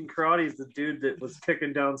teaching karate is the dude that was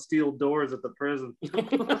kicking down steel doors at the prison.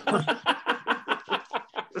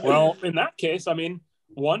 Well, in that case, I mean,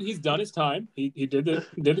 one, he's done his time. He did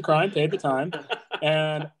the crime, paid the time,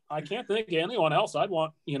 and I can't think of anyone else I'd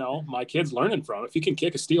want, my kids learning from. If he can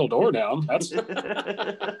kick a steel door down, that's the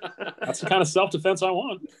kind of self-defense I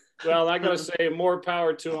want. Well, I gotta say, more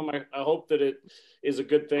power to him. I hope that it is a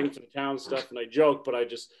good thing for the town stuff. And I joke, but I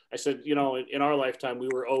said, in our lifetime, we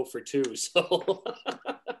were 0 for 2. So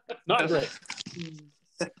not great.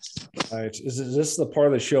 All right. Is this the part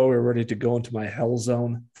of the show where we're ready to go into my hell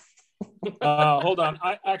zone? Hold on.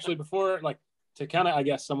 I actually, before, to kind of, I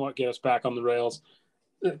guess, somewhat get us back on the rails,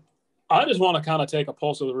 I just want to kind of take a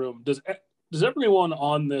pulse of the room. Does everyone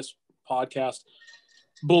on this podcast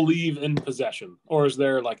believe in possession? Or is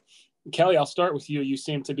there, Kelly, I'll start with you. You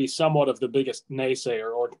seem to be somewhat of the biggest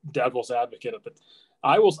naysayer or devil's advocate of it.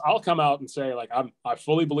 I'll come out and say, I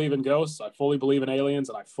fully believe in ghosts, I fully believe in aliens,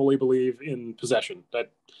 and I fully believe in possession.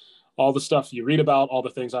 That all the stuff you read about, all the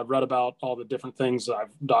things I've read about, all the different things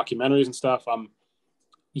documentaries and stuff,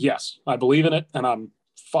 yes, I believe in it, and I'm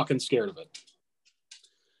fucking scared of it.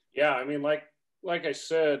 Yeah, I mean, like I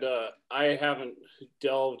said, I haven't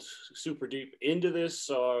delved super deep into this,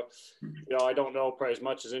 so I don't know probably as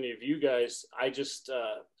much as any of you guys. I just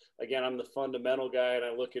again, I'm the fundamental guy, and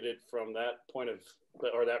I look at it from that point of,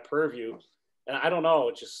 or that purview, and I don't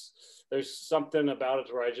know, there's something about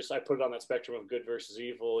it where I put it on that spectrum of good versus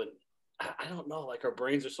evil, and I don't know, our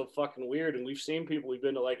brains are so fucking weird, and we've seen people, we've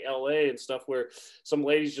been to LA and stuff where some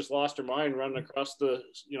lady's just lost her mind running across the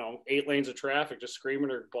 8 lanes of traffic just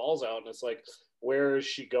screaming her balls out, and it's like, where is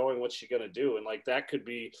she going, what's she gonna do? And that could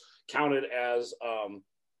be counted as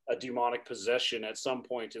a demonic possession at some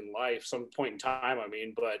point in life, some point in time, I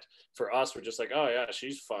mean. But for us, we're just like, oh yeah,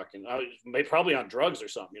 she's fucking probably on drugs or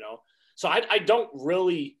something, so I don't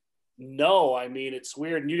really know. I mean, it's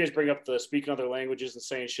weird, and you guys bring up the speaking other languages and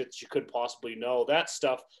saying shit that you could possibly know. That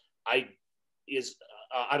stuff I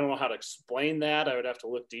don't know how to explain that. I would have to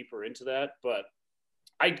look deeper into that, but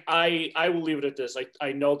I will leave it at this.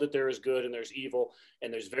 I know that there is good and there's evil,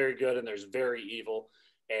 and there's very good and there's very evil.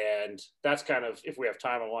 And that's kind of, if we have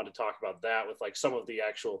time, I wanted to talk about that with some of the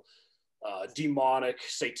actual demonic,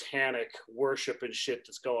 satanic worship and shit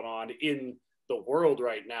that's going on in the world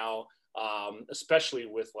right now, especially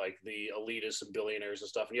with the elitists and billionaires and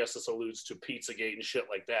stuff. And yes, this alludes to Pizzagate and shit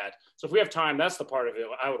like that. So if we have time, that's the part of it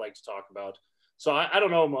I would like to talk about. So I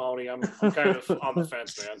don't know, Mahoney. I'm kind of on the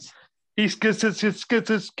fence, man. He's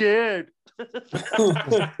scared.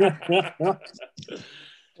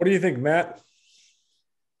 What do you think, Matt?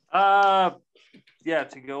 Yeah,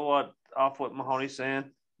 to go off what Mahoney's saying,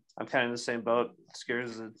 I'm kind of in the same boat. It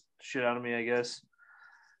scares the shit out of me, I guess.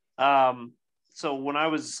 So when I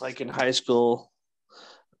was in high school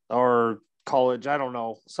or college, I don't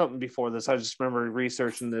know, something before this, I just remember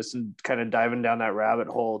researching this and kind of diving down that rabbit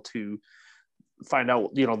hole to find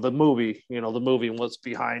out, the movie and what's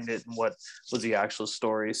behind it and what was the actual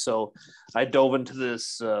story. So I dove into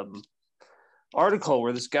this article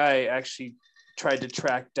where this guy actually tried to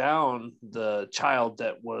track down the child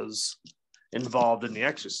that was involved in The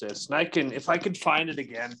Exorcist. And if I could find it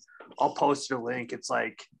again, I'll post a link. It's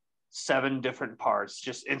 7 different parts.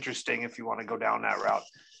 Just interesting if you want to go down that route.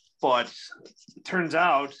 But it turns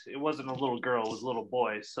out it wasn't a little girl, it was a little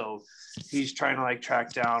boy. So he's trying to like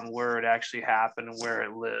track down where it actually happened and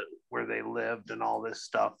where they lived and all this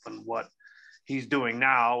stuff and what he's doing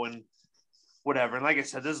now and whatever. And like I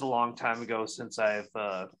said, this is a long time ago since I've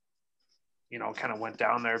kind of went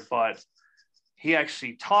down there, but he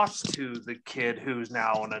actually talks to the kid who's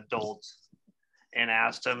now an adult and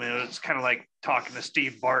asked him, and it's kind of like talking to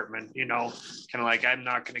Steve Bartman, kind of like, I'm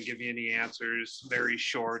not going to give you any answers, very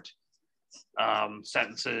short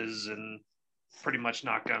sentences, and pretty much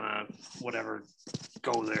not going to whatever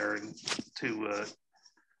go there and to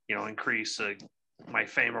increase my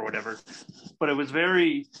fame or whatever. But it was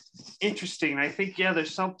very interesting. I think,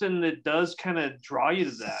 there's something that does kind of draw you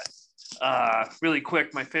to that. Really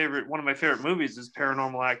quick, one of my favorite movies is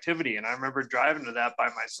Paranormal Activity, and I remember driving to that by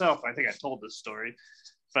myself. I think I told this story,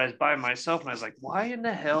 but I was by myself, and I was like, why in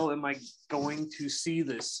the hell am I going to see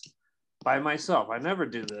this by myself? I never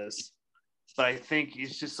do this. But I think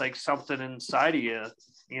it's just like something inside of you,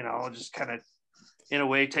 just kind of in a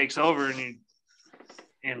way takes over,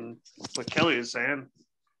 and what Kelly is saying,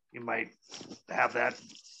 you might have that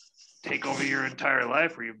take over your entire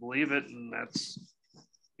life where you believe it, and that's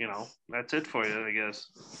it for you, I guess.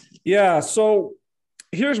 Yeah. So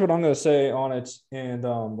here's what I'm going to say on it. And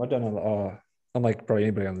I've done unlike probably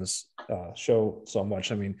anybody on this show so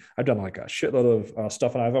much. I mean, I've done like a shitload of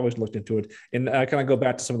stuff, and I've always looked into it. And I kind of go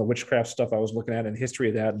back to some of the witchcraft stuff I was looking at and history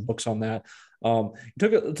of that and books on that.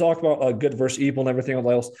 Took it to talk about good versus evil and everything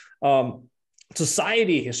else.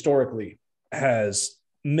 Society historically has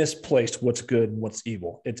misplaced what's good and what's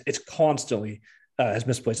evil. It's constantly has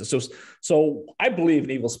misplaced it. So I believe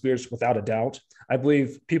in evil spirits without a doubt. I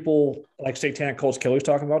believe people like satanic cults Kelly's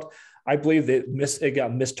talking about. I believe that it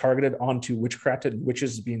got mistargeted onto witchcraft and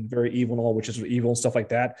witches being very evil and all witches are evil and stuff like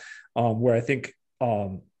that. Where I think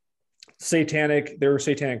there were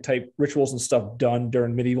satanic type rituals and stuff done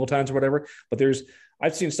during medieval times or whatever. But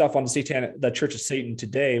I've seen stuff on the Church of Satan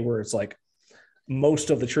today where it's like, most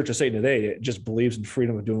of the Church of Satan today, it just believes in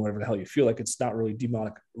freedom of doing whatever the hell you feel like. It's not really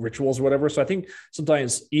demonic rituals or whatever. So I think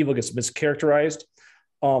sometimes evil gets mischaracterized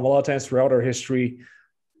a lot of times throughout our history.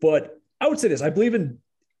 But I would say this, I believe in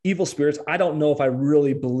evil spirits. I don't know if I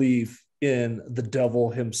really believe in the devil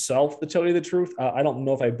himself, to tell you the truth. I don't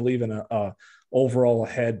know if I believe in a overall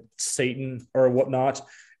head Satan or whatnot.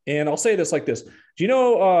 And I'll say this like this. Do you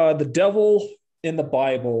know the devil in the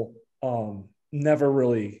Bible never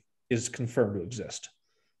really is confirmed to exist?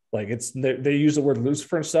 Like they use the word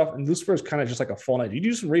Lucifer and stuff, and Lucifer is kind of just like a fallen angel. You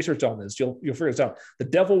do some research on this, you'll figure this out. The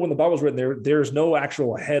devil, when the Bible was written, there's no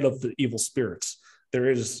actual head of the evil spirits. There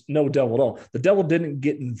is no devil at all. The devil didn't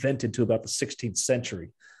get invented to about the 16th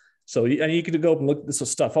century. So, and you could go up and look this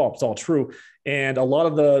stuff up. It's all true. And a lot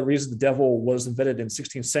of the reason the devil was invented in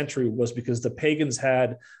 16th century was because the pagans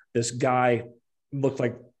had this guy looked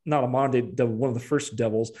like not a modern day, one of the first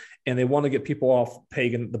devils, and they want to get people off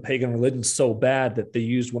the pagan religion so bad that they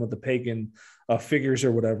used one of the pagan figures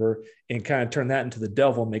or whatever and kind of turn that into the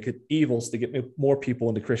devil and make it evil to get more people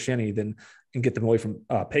into Christianity and get them away from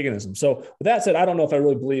paganism. So with that said, I don't know if I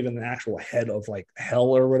really believe in the actual head of like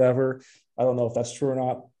hell or whatever. I don't know if that's true or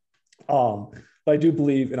not. But I do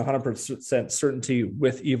believe in 100% certainty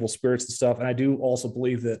with evil spirits and stuff. And I do also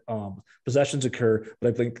believe that possessions occur, but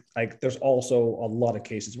I think like there's also a lot of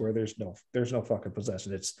cases where there's no fucking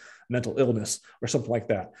possession. It's mental illness or something like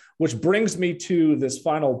that, which brings me to this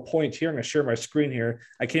final point here. I'm going to share my screen here.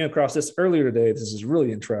 I came across this earlier today. This is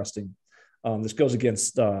really interesting. This goes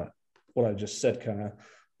against what I just said kind of,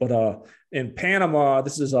 but in Panama,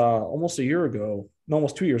 this is almost 2 years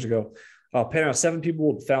ago, Panama, 7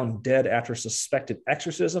 people were found dead after suspected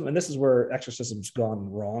exorcism. And this is where exorcism's gone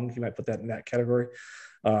wrong. You might put that in that category.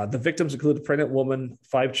 The victims include a pregnant woman,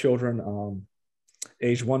 5 children,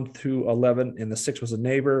 age 1 through 11, and the 6th was a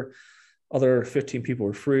neighbor. Other 15 people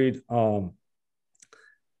were freed.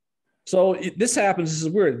 This happens. This is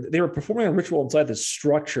weird. They were performing a ritual inside this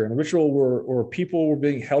structure, and the ritual where people were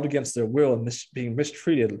being held against their will and being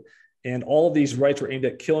mistreated. And all of these rites were aimed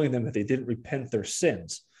at killing them if they didn't repent their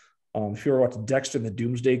sins. If you ever watched Dexter and the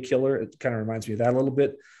Doomsday Killer, it kind of reminds me of that a little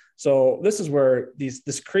bit. So this is where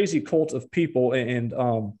this crazy cult of people, and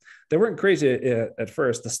they weren't crazy at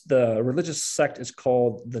first. The religious sect is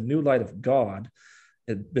called the New Light of God.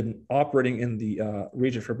 It had been operating in the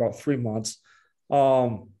region for about 3 months.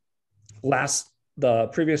 The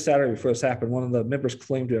previous Saturday before this happened, one of the members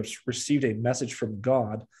claimed to have received a message from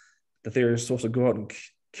God that they were supposed to go out and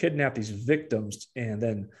kidnap these victims and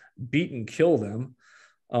then beat and kill them.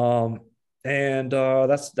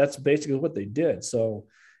 That's basically what they did. So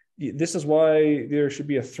this is why there should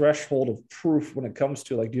be a threshold of proof when it comes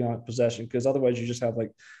to like demonic possession, because otherwise you just have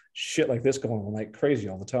like shit like this going on like crazy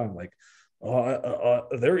all the time. Like,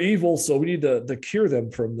 they're evil, so we need to cure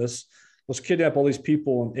them from this. Let's kidnap all these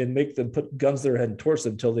people and make them put guns to their head and torch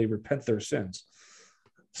them until they repent their sins.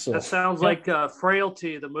 So that sounds like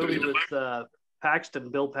Frailty, the movie with Bill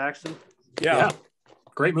Paxton. Yeah.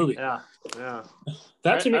 Great movie. Yeah.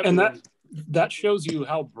 That shows you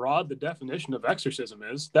how broad the definition of exorcism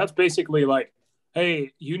is. That's basically like,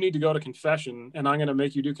 hey, you need to go to confession, and I'm going to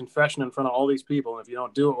make you do confession in front of all these people. And if you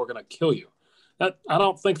don't do it, we're going to kill you. I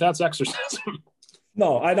don't think that's exorcism.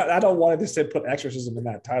 No, I don't want to say put exorcism in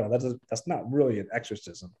that title. That's not really an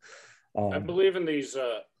exorcism. I believe in these.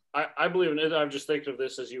 I believe in it. I'm just thinking of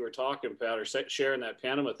this as you were talking, Pat, or sharing that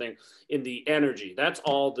Panama thing, in the energy. That's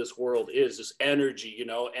all this world is, this energy, you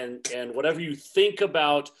know, and whatever you think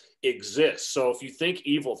about exists. So if you think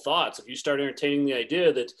evil thoughts, if you start entertaining the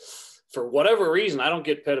idea that for whatever reason, I don't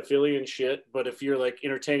get pedophilia and shit, but if you're like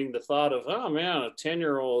entertaining the thought of, oh man, a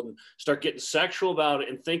 10-year-old, and start getting sexual about it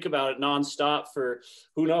and think about it nonstop for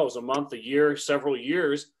who knows, a month, a year, several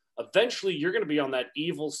years, eventually you're going to be on that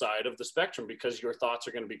evil side of the spectrum because your thoughts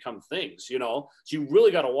are going to become things, you know? So you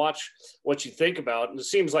really got to watch what you think about. And it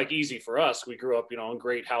seems like easy for us. We grew up, you know, in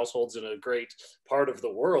great households in a great part of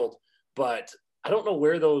the world, but I don't know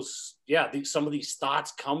where those, some of these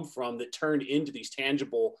thoughts come from that turned into these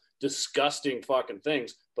tangible, disgusting fucking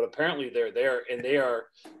things. But apparently they're there, and they are,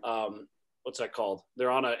 what's that called? They're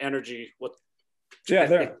on an energy.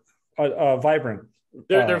 They're vibrant.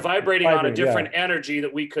 They're vibrating on a different energy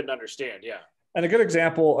that we couldn't understand. Yeah. And a good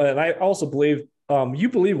example, and I also believe, you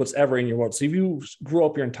believe what's ever in your world. So if you grew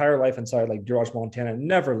up your entire life inside like George, Montana, and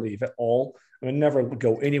never leave at all, and never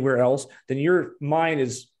go anywhere else, then your mind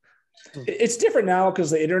is, it's different now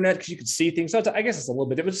because the internet, because you can see things. So I guess it's a little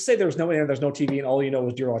bit different. Just say there's no internet, there's no TV, and all you know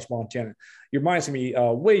is Deer Lodge, Montana. Your mind's gonna be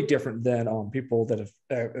way different than people that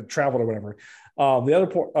have traveled or whatever. The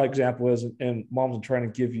other example is, and Mom's been trying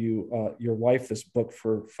to give you your wife this book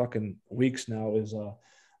for fucking weeks now, is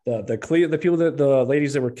the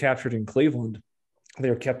ladies that were captured in Cleveland. They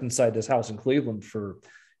were kept inside this house in Cleveland for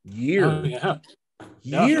years.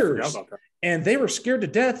 Years. And they were scared to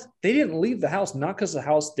death. They didn't leave the house, not because the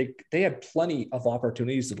house, they had plenty of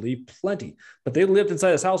opportunities to leave, plenty. But they lived inside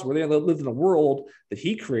this house where they lived in a world that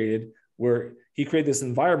he created, where he created this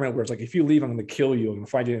environment where it's like, if you leave, I'm going to kill you. I'm going to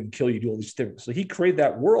find you and kill you, do all these things. So he created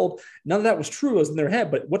that world. None of that was true. It was in their head,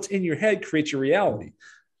 but what's in your head creates your reality.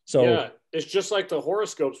 So yeah, it's just like the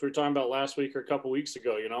horoscopes we were talking about last week or a couple weeks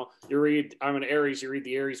ago. You know, I'm an Aries, you read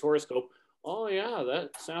the Aries horoscope. Oh yeah,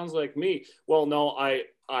 that sounds like me. Well, no,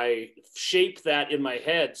 I shape that in my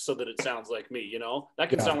head so that it sounds like me, you know? That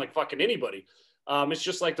could sound like fucking anybody. It's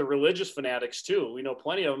just like the religious fanatics too. We know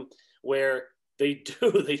plenty of them where they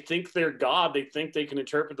think they're God. They think they can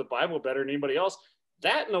interpret the Bible better than anybody else.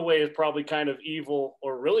 That in a way is probably kind of evil,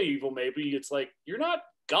 or really evil maybe. It's like, you're not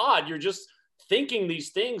God. You're just thinking these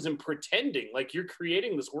things and pretending like you're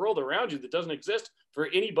creating this world around you that doesn't exist for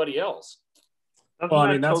anybody else.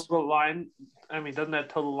 Doesn't that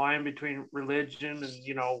total line between religion and,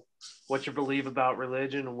 you know, what you believe about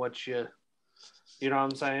religion and what you know what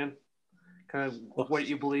I'm saying? Kind of what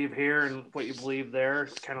you believe here and what you believe there.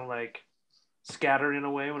 It's kind of like scattered in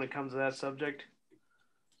a way when it comes to that subject.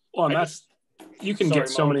 Well, and you can get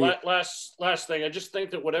so many. Last thing, I just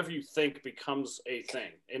think that whatever you think becomes a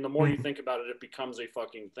thing. And the more you think about it, it becomes a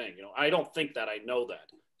fucking thing. You know, I don't think that, I know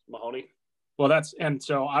that. Mahoney? Well, and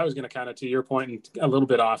so I was going to kind of, to your point, and a little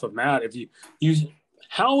bit off of Matt, if you use,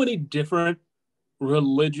 how many different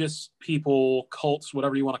religious people, cults,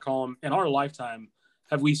 whatever you want to call them, in our lifetime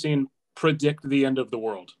have we seen predict the end of the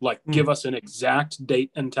world? Like, give us an exact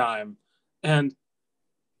date and time. And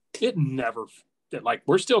it never,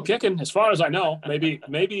 we're still kicking as far as I know.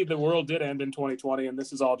 Maybe the world did end in 2020 and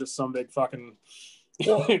this is all just some big fucking,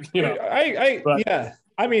 well, you know. Yeah.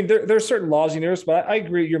 I mean, there's certain laws in yours, but I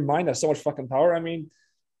agree. Your mind has so much fucking power. I mean,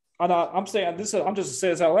 I'm saying this. I'm just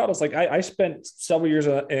saying this out loud. It's like I spent several years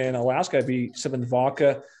in Alaska. I'd be sipping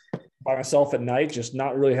vodka by myself at night, just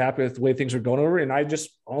not really happy with the way things were going over. And I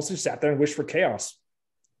just honestly sat there and wished for chaos,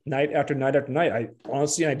 night after night after night. I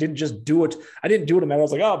didn't just do it. I didn't do it. I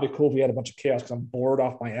was like, oh, it'd be cool if we had a bunch of chaos because I'm bored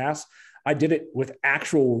off my ass. I did it with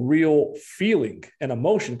actual, real feeling and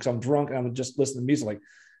emotion because I'm drunk and I'm just listening to music. Like,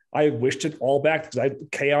 I wished it all back because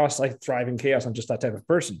I thrive in chaos. I'm just that type of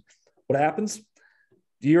person. What happens?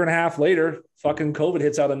 A year and a half later, fucking COVID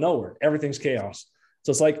hits out of nowhere. Everything's chaos. So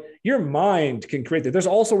it's like your mind can create that. There's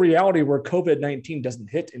also reality where COVID-19 doesn't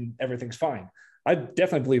hit and everything's fine. I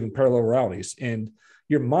definitely believe in parallel realities, and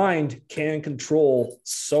your mind can control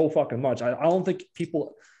so fucking much. I don't think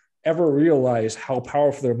people ever realize how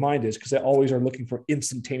powerful their mind is because they always are looking for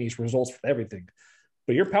instantaneous results for everything.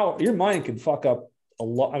 but your mind can fuck up a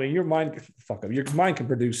lot. I mean, your mind can fuck up. Your mind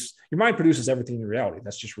produces everything in reality.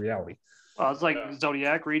 That's just reality. Well, it's like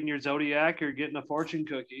Zodiac, reading your Zodiac or getting a fortune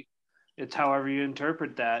cookie. It's however you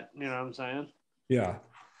interpret that. You know what I'm saying? Yeah.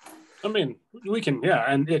 I mean, we can, yeah.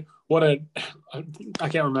 And I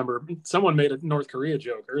can't remember. Someone made a North Korea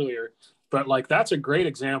joke earlier, but like that's a great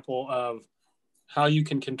example of how you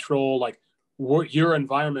can control like what your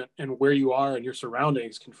environment and where you are and your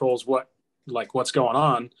surroundings controls what's going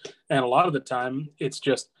on. And a lot of the time, it's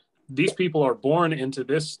just these people are born into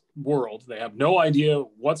this world. They have no idea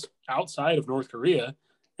what's outside of North Korea,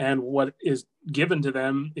 and what is given to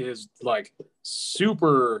them is like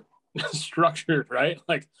super structured, right?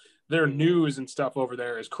 Like their news and stuff over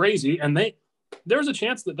there is crazy, and there's a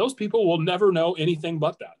chance that those people will never know anything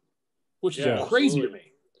but that, which is crazy absolutely. to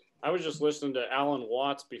me. I was just listening to Alan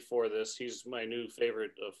Watts before this. He's my new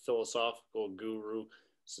favorite philosophical guru.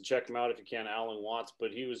 So check him out if you can, Alan Watts.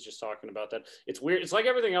 But he was just talking about that. It's weird. It's like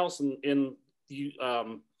everything else in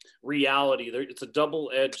reality. It's a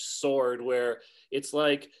double-edged sword where it's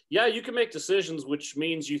like, yeah, you can make decisions, which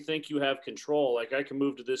means you think you have control. Like I can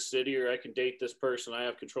move to this city or I can date this person. I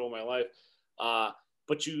have control of my life.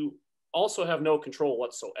 But you also have no control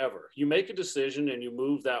whatsoever. You make a decision and you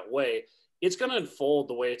move that way. It's going to unfold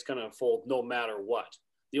the way it's going to unfold no matter what.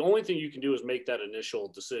 The only thing you can do is make that initial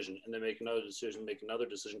decision and then make another decision, make another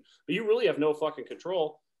decision. But you really have no fucking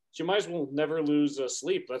control. So you might as well never lose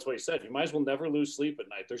sleep. That's what he said. You might as well never lose sleep at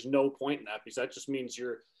night. There's no point in that because that just means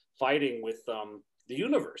you're fighting with the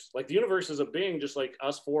universe. Like the universe is a being just like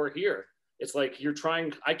us four here. It's like you're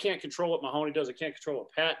trying. I can't control what Mahoney does. I can't control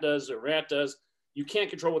what Pat does or Rat does. You can't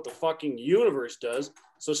control what the fucking universe does.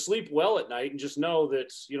 So sleep well at night and just know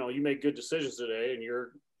that, you know, you make good decisions today and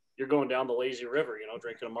you're going down the lazy river, you know,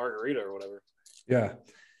 drinking a margarita or whatever. Yeah.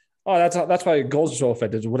 Oh, that's why goals are so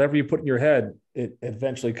effective. Whatever you put in your head, it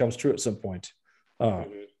eventually comes true at some point.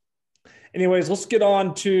 Anyways, let's get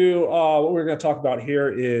on to what we're going to talk about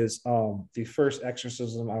here is the first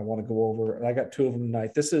exorcism I want to go over. And I got two of them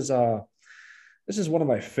tonight. This is one of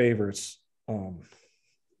my favorites.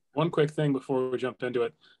 One quick thing before we jump into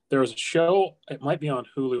it. There was a show, it might be on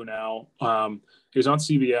Hulu now. It was on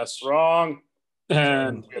CBS. Wrong.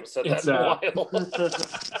 And it's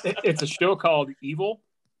a show called Evil.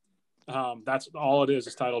 That's all it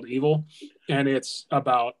is titled Evil. And it's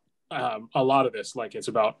about a lot of this. Like it's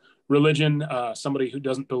about religion, somebody who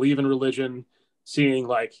doesn't believe in religion, seeing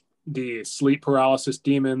like the sleep paralysis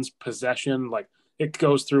demons, possession, like it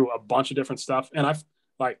goes through a bunch of different stuff. And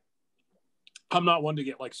I'm not one to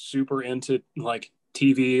get like super into like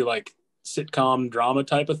TV, like sitcom drama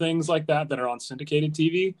type of things like that are on syndicated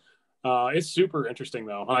TV. It's super interesting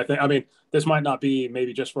though. I mean, this might not be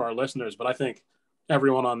maybe just for our listeners, but I think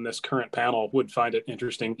everyone on this current panel would find it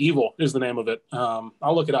interesting. Evil is the name of it.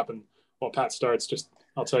 I'll look it up, and while Pat starts,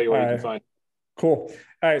 I'll tell you what you can find. Cool.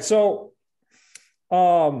 All right. So,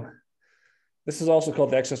 this is also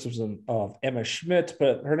called The Exorcism of Emma Schmidt,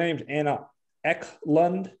 but her name's Anna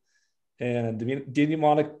Eklund. And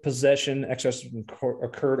demonic possession exorcism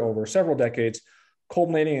occurred over several decades,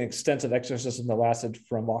 culminating in an extensive exorcism that lasted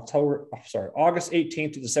from August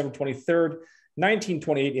 18th to December 23rd,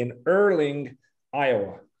 1928 in Erling,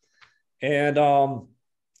 Iowa. And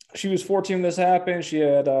she was 14 when this happened. She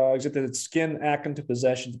had exhibited skin acting to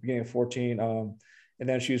possession at the beginning of 14. And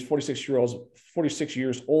then she was 46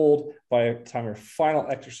 years old by the time her final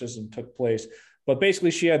exorcism took place. But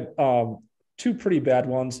basically she had two pretty bad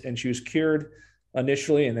ones, and she was cured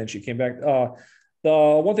initially, and then she came back. The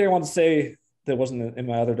one thing I want to say that wasn't in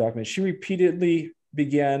my other document, she repeatedly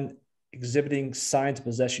began exhibiting signs of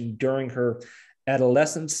possession during her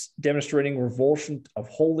adolescence, demonstrating revulsion of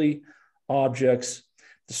holy objects,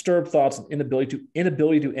 disturbed thoughts, and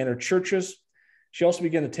inability to enter churches. She also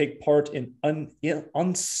began to take part in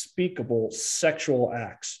unspeakable sexual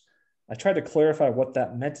acts. I tried to clarify what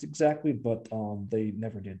that meant exactly, but they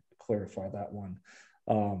never did clarify that one.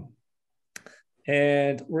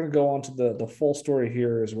 And we're gonna go on to the full story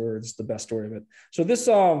here is where it's the best story of it. So this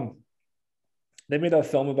they made a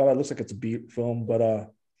film about it. It looks like it's a beat film,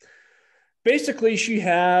 but basically she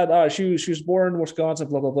had she was born in Wisconsin,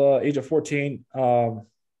 blah blah blah, age of 14.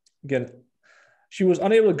 Again, she was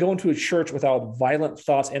unable to go into a church without violent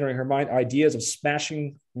thoughts entering her mind. Ideas of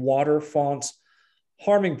smashing water fonts,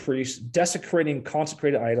 harming priests, desecrating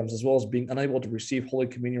consecrated items, as well as being unable to receive Holy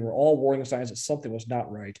Communion were all warning signs that something was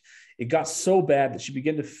not right. It got so bad that she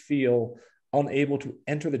began to feel unable to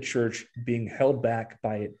enter the church, being held back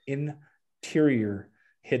by an interior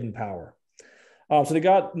hidden power. So they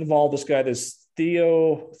got involved, this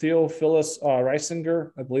Theophilus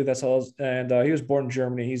Reisinger, I believe that's all. And he was born in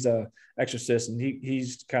Germany. He's a exorcist, and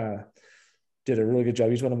he's kind of did a really good job.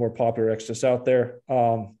 He's one of the more popular exorcists out there.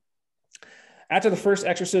 After the first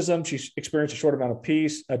exorcism, she experienced a short amount of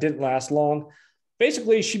peace. Didn't last long.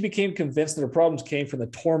 Basically, she became convinced that her problems came from the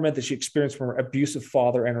torment that she experienced from her abusive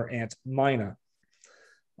father and her aunt, Mina.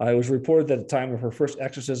 It was reported at the time of her first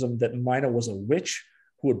exorcism that Mina was a witch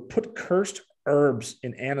who would put cursed herbs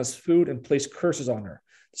in Anna's food and place curses on her.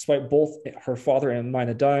 Despite both her father and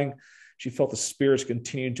Mina dying, she felt the spirits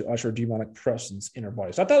continued to usher demonic presence in her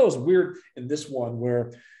body. So I thought it was weird in this one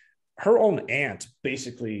where her own aunt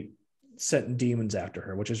basically sent demons after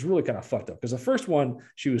her, which is really kind of fucked up. Because the first one,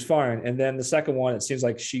 she was fine. And then the second one, it seems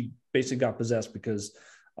like she basically got possessed because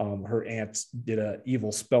her aunt did an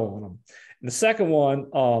evil spell on him. And the second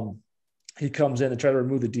one, he comes in and try to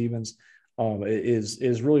remove the demons.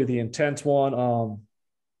 Is really the intense one.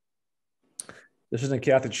 This is in the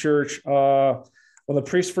Catholic Church. When the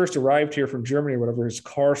priest first arrived here from Germany or whatever, his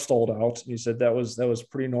car stalled out. He said that was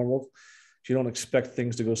pretty normal. You don't expect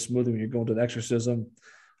things to go smoothly when you're going to an exorcism.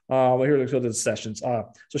 Here, let's go to the sessions.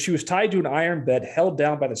 So she was tied to an iron bed, held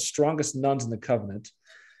down by the strongest nuns in the covenant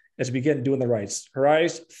as she began doing the rites. Her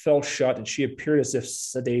eyes fell shut and she appeared as if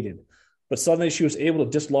sedated. But suddenly she was able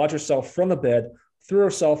to dislodge herself from the bed, threw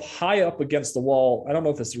herself high up against the wall. I don't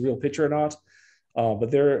know if it's a real picture or not,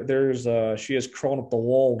 but she is crawling up the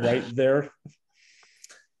wall right there.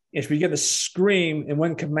 And she began to scream. And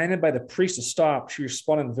when commanded by the priest to stop, she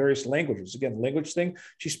responded in various languages. Again, language thing.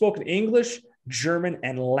 She spoke in English, German,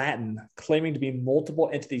 and Latin, claiming to be multiple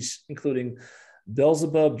entities, including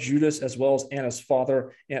Beelzebub, Judas, as well as Anna's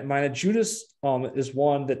father, Aunt Mina. Judas is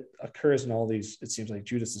one that occurs in all these. It seems like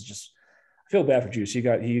Judas is just, I feel bad for Judas.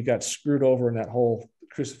 He got screwed over in that whole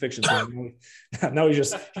crucifixion thing. Now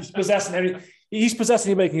he's possessing everything. He's possessing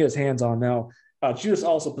anybody he can get his hands on now. Judas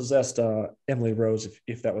also possessed Emily Rose,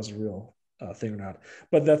 if that was a real thing or not.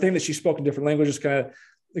 But the thing that she spoke in different languages kind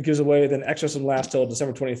of gives away. Then exorcism lasts till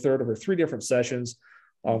December 23rd over 3 different sessions.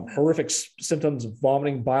 Horrific symptoms of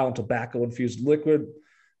vomiting, bile, and tobacco-infused liquid.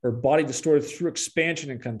 Her body distorted through expansion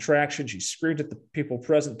and contraction. She screamed at the people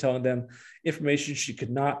present, telling them information she could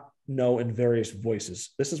not know in various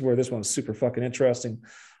voices. This is where this one's super fucking interesting.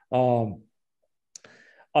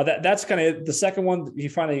 That's kind of the second one. He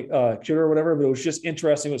finally cured her or whatever, but it was just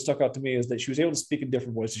interesting. What stuck out to me is that she was able to speak in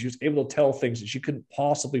different voices. She was able to tell things that she couldn't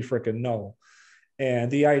possibly freaking know. And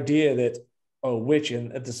the idea that a witch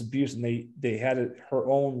and this abuse, and they had her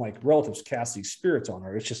own like relatives cast these spirits on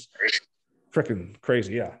her. It's just freaking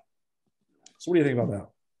crazy. Yeah. So what do you think about that?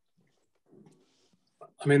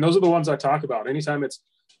 I mean, those are the ones I talk about. Anytime it's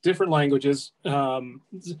different languages, and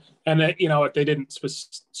that, if they didn't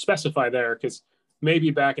specify there, because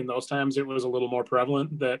maybe back in those times it was a little more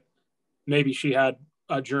prevalent that maybe she had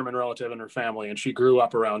a German relative in her family and she grew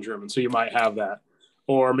up around German, so you might have that.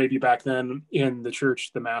 Or maybe back then in the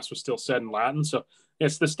church, the mass was still said in Latin. So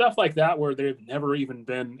it's the stuff like that where they've never even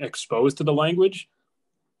been exposed to the language.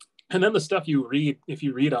 And then the stuff you read, if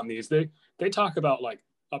you read on these, they talk about like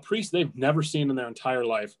a priest they've never seen in their entire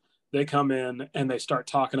life. They come in and they start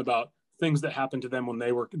talking about things that happened to them when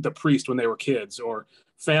they were the priest when they were kids, or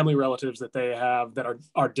family relatives that they have that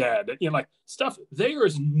are dead. Like stuff there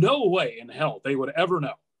is no way in hell they would ever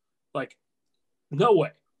know. Like, no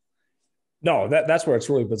way. No, that's where it's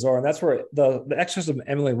really bizarre. And that's where the exorcism of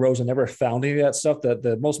Emily Rose, I never found any of that stuff.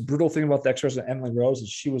 The most brutal thing about the exorcism of Emily Rose is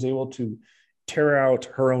she was able to tear out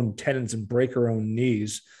her own tendons and break her own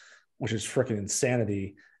knees, which is freaking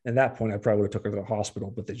insanity. At that point, I probably would have took her to the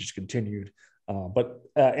hospital, but they just continued. But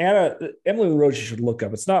Emily Rose, you should look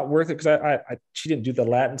up. It's not worth it because she didn't do the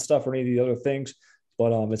Latin stuff or any of the other things,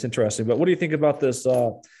 but it's interesting. But what do you think about this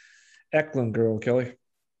Eklund girl, Kelly?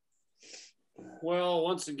 Well,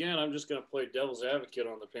 once again, I'm just going to play devil's advocate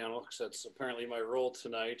on the panel because that's apparently my role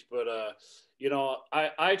tonight. But,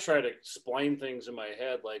 I try to explain things in my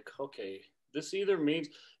head like, okay, this either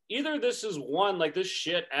this is one, like this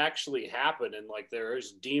shit actually happened and like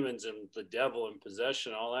there's demons and the devil and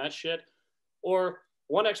possession, all that shit. Or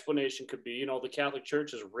one explanation could be, the Catholic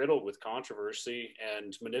Church is riddled with controversy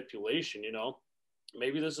and manipulation,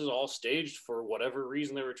 Maybe this is all staged for whatever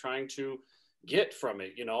reason they were trying to get from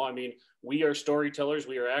it. I mean, we are storytellers,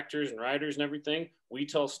 we are actors and writers and everything. We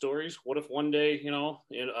tell stories. What if one day, in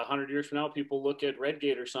 100 years from now, people look at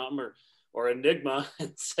Redgate or something or Enigma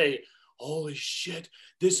and say, holy shit,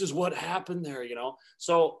 this is what happened there,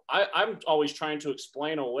 So I'm always trying to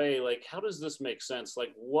explain away, like, how does this make sense?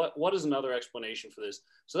 Like, what is another explanation for this?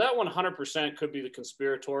 So that 100% could be the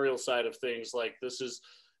conspiratorial side of things. Like, this is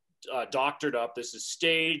doctored up. This is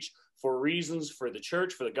staged for reasons for the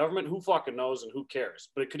church, for the government. Who fucking knows and who cares?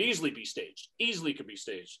 But it could easily be staged. Easily could be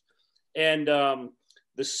staged. And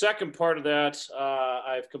the second part of that,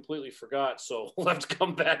 I've completely forgot. So we'll have to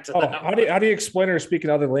come back to that. How do you explain her speaking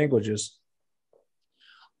other languages?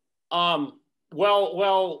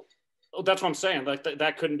 Well, that's what I'm saying. Like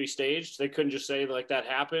that couldn't be staged. They couldn't just say like that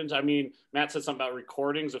happened. I mean, Matt said something about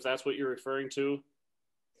recordings, if that's what you're referring to.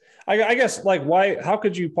 I guess like why? How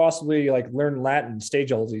could you possibly like learn Latin,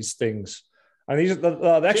 stage all these things? I mean,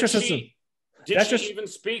 the exorcism. Did she even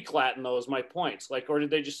speak Latin though? Is my point. Like, or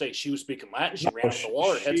did they just say she was speaking Latin? She ran up the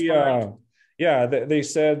wall. Her head spun. Yeah, they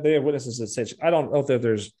said they have witnesses that said I don't know if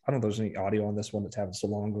there's any audio on this one that's happened so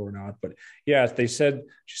long ago or not, but yeah, they said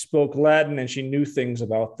she spoke Latin and she knew things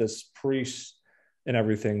about this priest and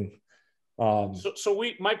everything.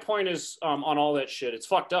 My point is on all that shit, it's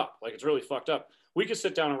fucked up. Like it's really fucked up. We could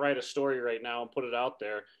sit down and write a story right now and put it out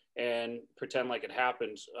there and pretend like it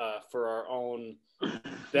happened for our own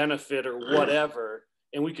benefit or whatever.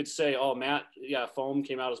 And we could say, oh, Matt, yeah, foam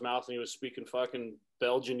came out his mouth and he was speaking fucking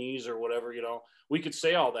Belgianese or whatever, you know. We could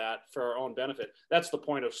say all that for our own benefit. That's the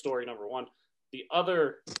point of story number one. The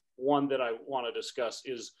other one that I want to discuss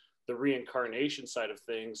is the reincarnation side of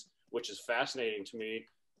things, which is fascinating to me.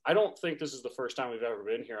 I don't think this is the first time we've ever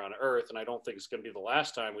been here on Earth, and I don't think it's going to be the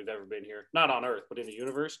last time we've ever been here. Not on Earth, but in the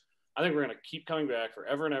universe. I think we're going to keep coming back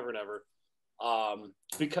forever and ever and ever.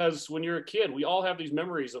 Because when you're a kid, we all have these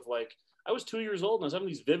memories of like, I was 2 years old and I was having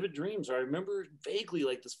these vivid dreams, or I remember vaguely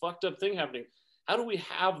like this fucked up thing happening. How do we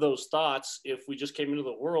have those thoughts if we just came into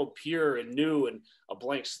the world pure and new and a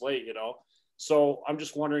blank slate, you know? So I'm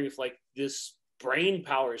just wondering if like this brain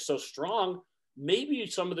power is so strong, maybe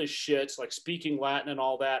some of this shit, like speaking Latin and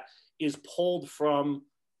all that, is pulled from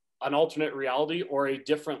an alternate reality or a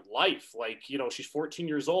different life. Like, you know, she's 14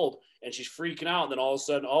 years old and she's freaking out. And then all of a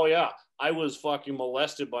sudden, oh yeah, I was fucking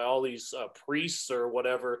molested by all these priests or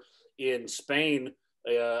whatever in Spain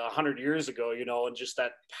 100 years ago, you know, and just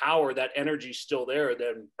that power, that energy's still there.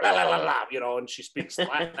 Then, blah, blah, blah, blah, you know, and she speaks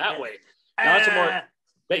Latin that way.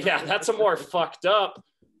 Now, that's a more fucked up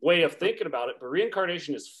way of thinking about it. But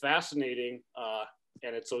reincarnation is fascinating,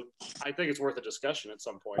 and I think it's worth a discussion at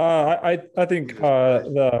some point. I think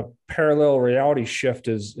the parallel reality shift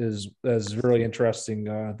is really interesting.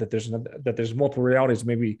 That there's multiple realities.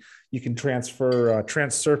 Maybe you can transfer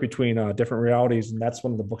between different realities, and that's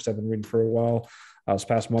one of the books I've been reading for a while. This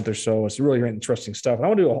past month or so. It's really interesting stuff. And I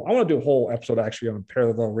want to do a whole episode actually on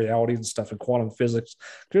parallel realities and stuff and quantum physics.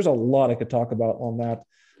 There's a lot I could talk about on that.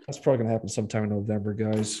 That's probably going to happen sometime in November,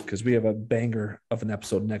 guys, because we have a banger of an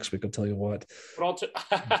episode next week. I'll tell you what. But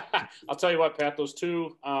I'll tell you what, Pat, those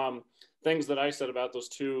two things that I said about those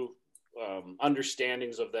two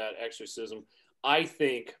understandings of that exorcism, I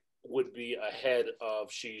think would be ahead of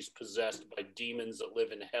she's possessed by demons that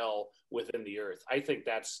live in hell within the earth. I think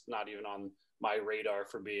that's not even on my radar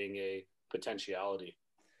for being a potentiality.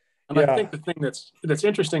 And I think the thing that's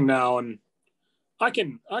interesting now, and I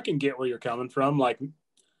can get where you're coming from, like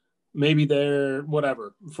maybe they're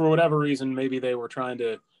for whatever reason, maybe they were trying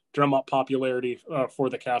to drum up popularity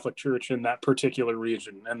for the Catholic Church in that particular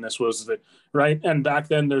region, and this was right. And back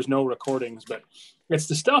then there's no recordings, but it's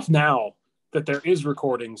the stuff now that there is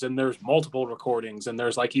recordings, and there's multiple recordings, and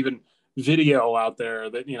there's like even video out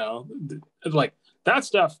there that, you know, like that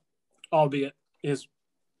stuff, albeit is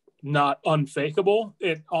not unfakeable,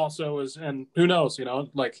 it also is, and who knows, you know,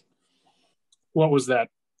 like what was that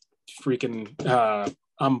freaking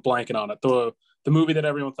I'm blanking on it, the movie that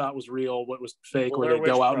everyone thought was real, what was fake, where they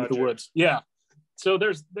go out into the woods. Yeah, so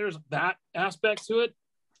there's that aspect to it.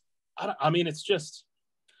 I mean, it's just,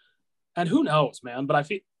 and who knows, man, but I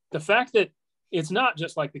feel the fact that it's not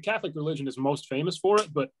just like the Catholic religion is most famous for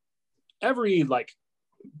it, but every like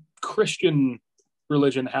Christian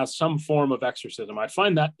religion has some form of exorcism. I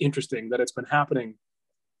find that interesting that it's been happening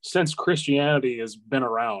since Christianity has been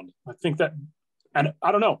around. I think that, and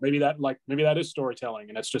I don't know, maybe that is storytelling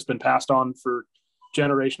and it's just been passed on for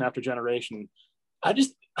generation after generation. I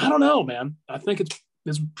don't know, man. I think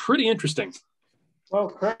it's pretty interesting. Well,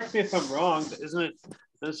 correct me if I'm wrong, but it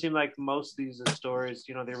doesn't seem like most of these stories,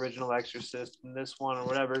 you know, the original Exorcist and this one or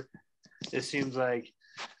whatever, it seems like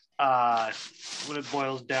when it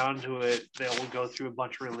boils down to it, they'll go through a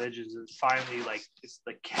bunch of religions and finally like it's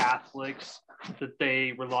the Catholics that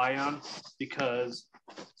they rely on, because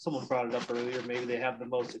someone brought it up earlier, maybe they have the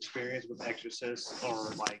most experience with exorcists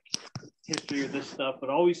or like history of this stuff,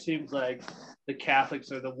 but it always seems like the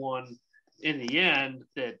Catholics are the one in the end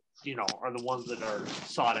that, you know, are the ones that are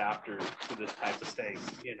sought after for this type of thing,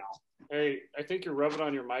 you know. Hey, I think you're rubbing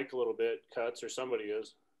on your mic a little bit, Cuts, or somebody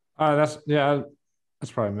is. That's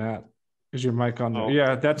probably Matt. Is your mic on there? Oh.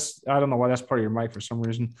 Yeah, I don't know why that's part of your mic for some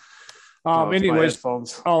reason. No, it's my Anyways,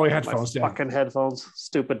 headphones. oh, your My headphones, yeah. fucking headphones.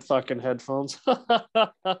 Stupid fucking headphones.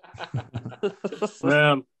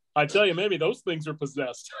 Man, I tell you, maybe those things are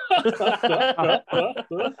possessed.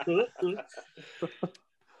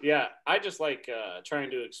 Yeah, I just like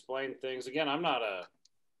trying to explain things. Again, I'm not a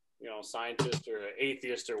scientist or an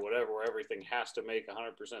atheist or whatever, where everything has to make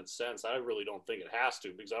 100% sense. I really don't think it has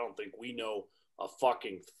to, because I don't think we know a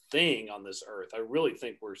fucking thing on this earth. I really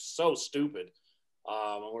think we're so stupid.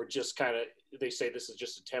 And we're just kind of, they say this is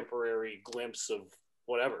just a temporary glimpse of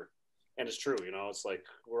whatever. And it's true, it's like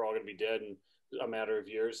we're all going to be dead in a matter of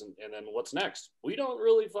years. And then what's next? We don't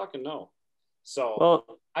really fucking know. So Well,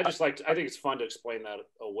 I think it's fun to explain that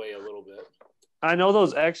away a little bit. I know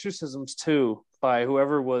those exorcisms too, by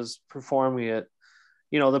whoever was performing it.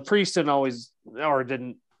 The priest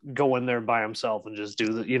didn't go in there by himself and just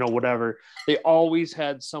do the, whatever. They always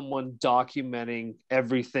had someone documenting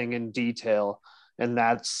everything in detail. And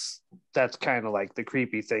that's kind of like the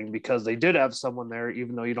creepy thing, because they did have someone there,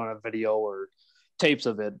 even though you don't have video or tapes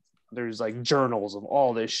of it. There's like journals of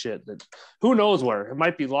all this shit that who knows where it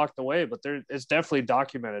might be locked away, but it's definitely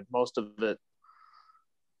documented, most of it.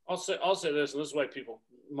 I'll say this, and this is why people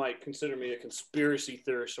might consider me a conspiracy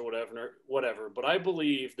theorist or whatever. But I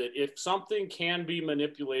believe that if something can be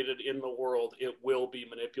manipulated in the world, it will be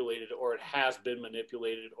manipulated, or it has been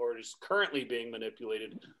manipulated, or it is currently being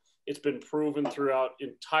manipulated. It's been proven throughout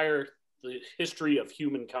the history of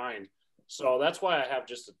humankind. So that's why I have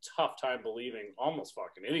just a tough time believing almost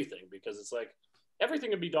fucking anything, because it's like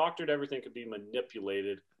everything can be doctored, everything can be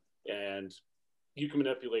manipulated, and you can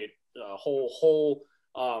manipulate whole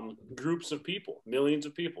groups of people, millions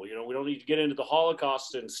of people. We don't need to get into the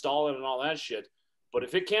Holocaust and Stalin and all that shit, but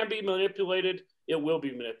if it can be manipulated, it will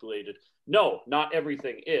be manipulated. No, not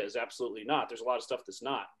everything is, absolutely not. There's a lot of stuff that's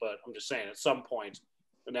not, but I'm just saying at some point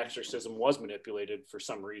an exorcism was manipulated for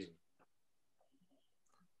some reason.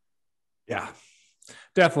 Yeah,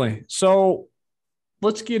 definitely. So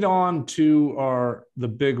let's get on to the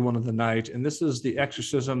big one of the night. And this is the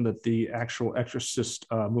exorcism that the actual Exorcist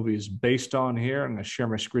movie is based on here. I'm going to share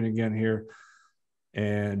my screen again here.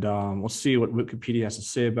 And we'll see what Wikipedia has to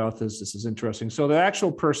say about this. This is interesting. So the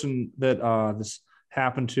actual person that this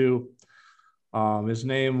happened to, his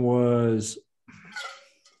name was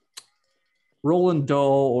Roland Dull,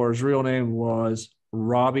 or his real name was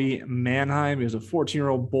Robbie Mannheim. He was a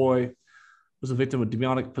 14-year-old boy, was a victim of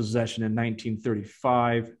demonic possession in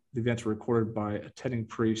 1935. The events were recorded by attending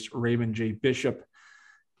priest Raymond J. Bishop,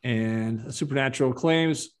 and supernatural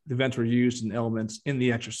claims the events were used in elements in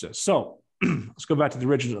The Exorcist. So let's go back to the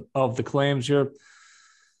origin of the claims here.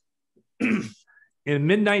 In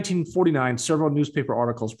mid-1949, several newspaper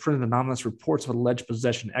articles printed anonymous reports of alleged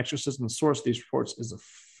possession, exorcism. The source of these reports is the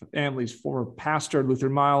family's former pastor, Luther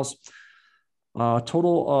Miles.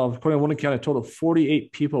 Total of, according to one account, a total of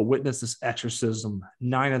 48 people witnessed this exorcism,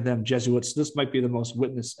 9 of them Jesuits. This might be the most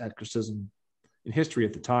witnessed exorcism in history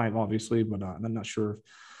at the time, obviously, but I'm not sure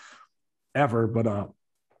ever, but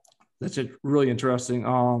that's really interesting.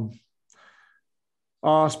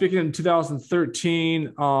 Speaking in 2013,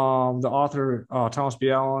 the author, Thomas B.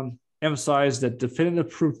 Allen, emphasized that definitive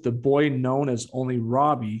proof the boy known as only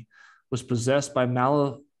Robbie was possessed by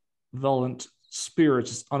malevolent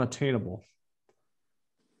spirits is unattainable.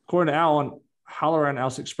 According to Allen, Halloran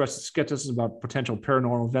also expressed skepticism about potential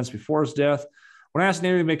paranormal events before his death. When asked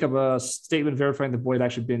to make up a statement verifying the boy had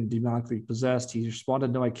actually been demonically possessed, he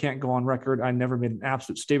responded, "No, I can't go on record. I never made an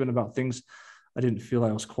absolute statement about things I didn't feel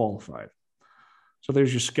I was qualified." So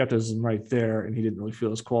there's your skepticism right there, and he didn't really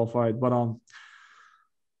feel as qualified. But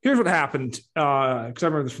here's what happened, because I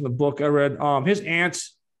remember this from the book I read. His aunt,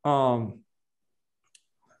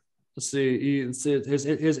 let's see,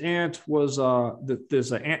 his aunt was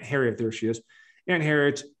there's Aunt Harriet. There she is, Aunt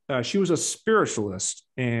Harriet. She was a spiritualist,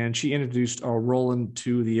 and she introduced Roland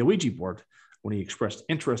to the Ouija board when he expressed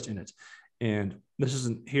interest in it. And this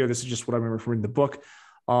isn't here. This is just what I remember from reading the book.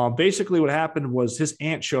 Basically, what happened was his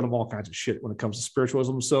aunt showed him all kinds of shit when it comes to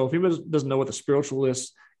spiritualism. So if anybody doesn't know what the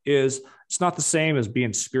spiritualist is, it's not the same as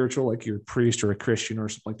being spiritual, like you're a priest or a Christian or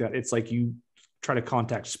something like that. It's like you try to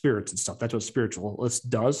contact spirits and stuff. That's what a spiritualist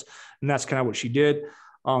does. And that's kind of what she did.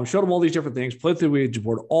 Showed him all these different things, played through the Ouija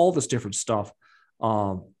board, all this different stuff.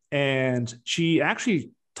 And she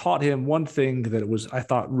actually taught him one thing that I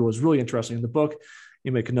thought was really interesting in the book.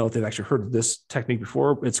 You make a note they've actually heard of this technique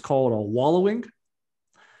before. It's called a wallowing.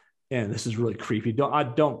 And this is really creepy. Don't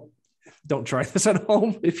try this at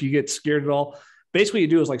home if you get scared at all. Basically, what you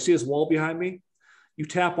do is like, see this wall behind me? You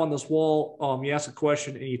tap on this wall, you ask a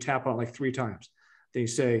question, and you tap on it like 3 times. Then you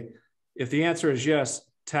say, if the answer is yes,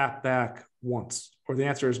 tap back once, or the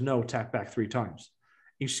answer is no, tap back 3 times.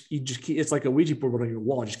 You just keep, it's like a Ouija board on your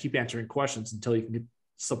wall. Just keep answering questions until you can get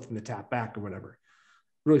something to tap back or whatever.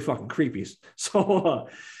 Really fucking creepy. So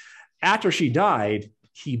after she died,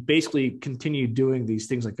 he basically continued doing these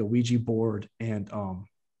things like a Ouija board and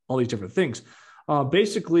all these different things.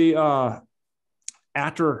 Basically,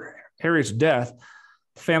 after Harriet's death,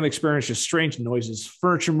 the family experienced just strange noises,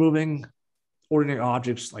 furniture moving, ordinary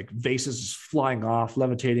objects like vases flying off,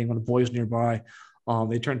 levitating on the boys nearby.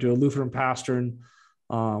 They turned to a Lutheran pastor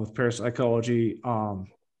with parapsychology.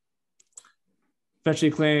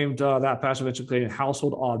 Eventually claimed that pastor eventually claimed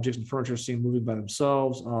household objects and furniture seen moving by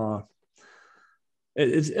themselves.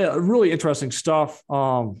 It's really interesting stuff.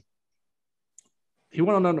 He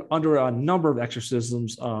went on under a number of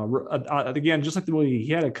exorcisms. Again, just like the movie,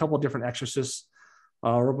 he had a couple of different exorcists.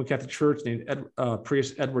 Roman Catholic Church named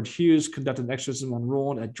priest Edward Hughes conducted an exorcism on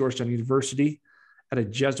Roland at Georgetown University at a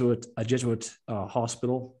Jesuit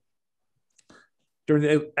hospital. During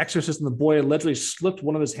the exorcism, the boy allegedly slipped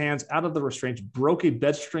one of his hands out of the restraints, broke a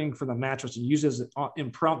bed string from the mattress, and used it as an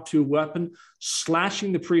impromptu weapon,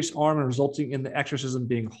 slashing the priest's arm and resulting in the exorcism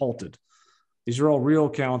being halted. These are all real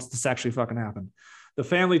accounts. This actually fucking happened. The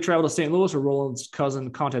family traveled to St. Louis, where Roland's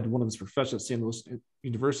cousin contacted one of his professors at St. Louis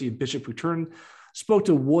University, Bishop Return, spoke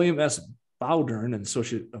to William S. Bowdern, an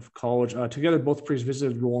associate of college. Together, both priests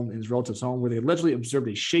visited Roland in his relative's home, where they allegedly observed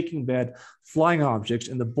a shaking bed, flying objects,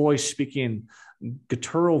 and the boy speaking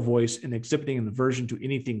guttural voice and exhibiting an aversion to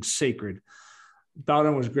anything sacred.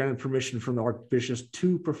 Bowden was granted permission from the archbishop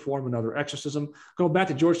to perform another exorcism. Going back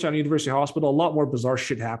to Georgetown University Hospital, a lot more bizarre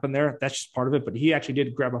shit happened there. That's just part of it, but he actually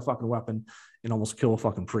did grab a fucking weapon and almost kill a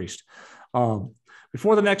fucking priest.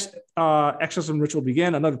 Before the next exorcism ritual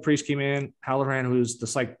began, another priest came in, Halloran, who's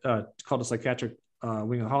called the psychiatric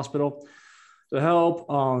wing of the hospital, to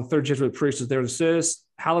help. Third Jesuit priest was there to assist.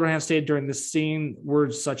 Halloran stated during this scene,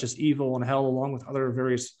 words such as evil and hell, along with other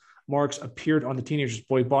various marks, appeared on the teenager's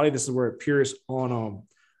boy body. This is where it appears on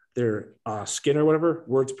their skin or whatever.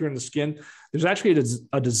 Words appear in the skin. There's actually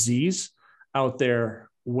a disease out there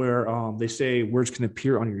where they say words can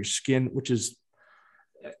appear on your skin, which is,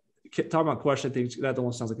 talking about question, I think that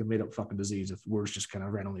almost sounds like a made up fucking disease if words just kind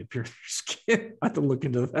of randomly appear on your skin. I have to look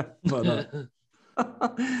into that.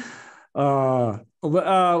 But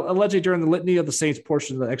allegedly during the litany of the saints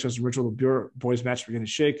portion of the exorcism ritual, the boy's match began to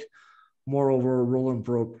shake. Moreover, Roland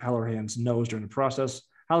broke Halloran's nose during the process.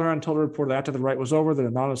 Halloran told the reporter that after the rite was over, the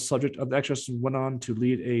anonymous subject of the exorcism went on to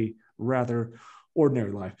lead a rather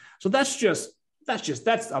ordinary life. So that's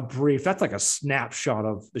a brief, that's like a snapshot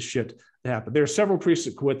of the shit that happened. There are several priests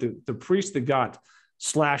that quit. The priest that got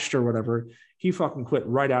slashed or whatever, he fucking quit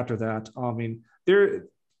right after that. I mean,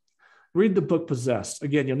 read the book Possessed.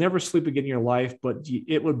 Again, you'll never sleep again in your life, but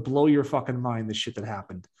it would blow your fucking mind, the shit that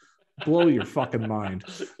happened. Blow your fucking mind.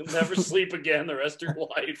 Never sleep again the rest of your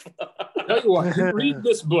life. Tell you what, read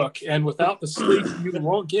this book, and without the sleep you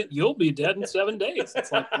won't get, you'll be dead in 7 days.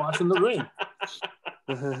 It's like watching The Ring.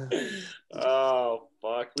 Oh,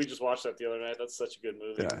 fuck. We just watched that the other night. That's such a good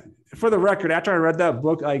movie. Yeah. For the record, after I read that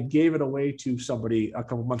book, I gave it away to somebody a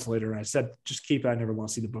couple months later, and I said, just keep it. I never want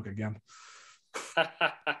to see the book again.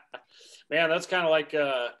 Man, that's kind of like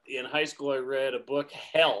in high school, I read a book,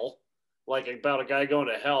 Hell, like about a guy going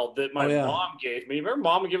to hell, that my mom gave me. Remember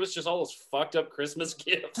mom would give us just all those fucked up Christmas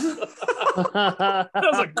gifts? That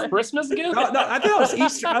was a Christmas gift? No, I think that was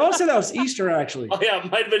Easter. I want to say that was Easter, actually. Oh, yeah, it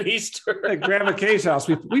might have been Easter. At Grandma Kay's house.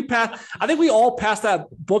 We passed, I think we all passed that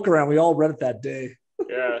book around. We all read it that day.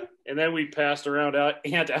 Yeah, and then we passed around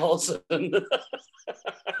Aunt Allison.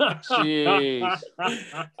 Jeez.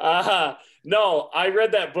 No, I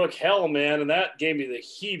read that book, Hell, man, and that gave me the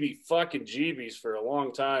heebie fucking jeebies for a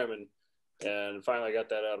long time, and finally I got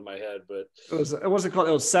that out of my head. But it wasn't called.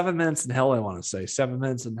 It was 7 Minutes in Hell. I want to say 7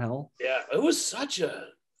 Minutes in Hell. Yeah, it was such a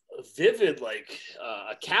vivid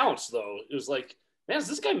accounts though. It was like, man, is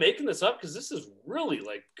this guy making this up? Because this is really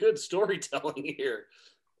like good storytelling here.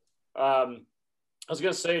 I was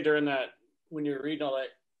gonna say during that, when you're reading all that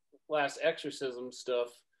last exorcism stuff,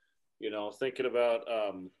 thinking about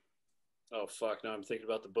oh fuck, now I'm thinking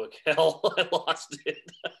about the book Hell. I lost it.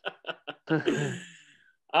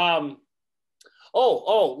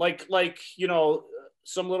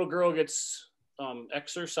 Some little girl gets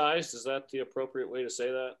exorcised. Is that the appropriate way to say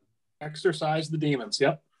that? Exorcise the demons.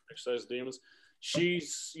 Yep. Exorcise the demons.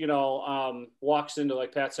 She's, walks into,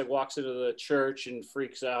 like Pat said, walks into the church and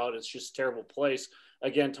freaks out. It's just a terrible place.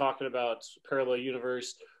 Again, talking about parallel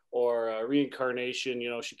universe or reincarnation.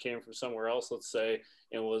 She came from somewhere else, let's say,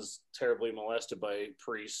 and was terribly molested by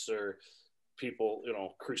priests or people,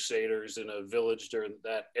 crusaders in a village during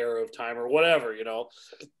that era of time or whatever,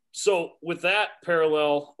 So with that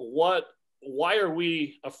parallel, why are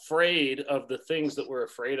we afraid of the things that we're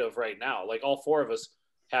afraid of right now? Like all four of us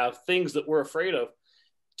have things that we're afraid of.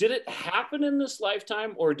 Did it happen in this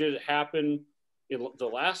lifetime, or did it happen in the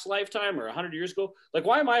last lifetime or 100 years ago? Like,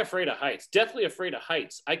 why am I afraid of heights? Deathly afraid of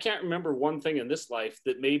heights. I can't remember one thing in this life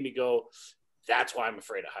that made me go, that's why I'm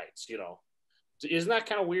afraid of heights. Isn't that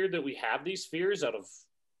kind of weird that we have these fears out of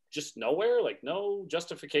just nowhere? Like no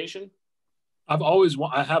justification.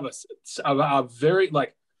 I have a very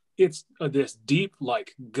like, it's this deep,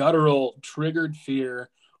 like guttural triggered fear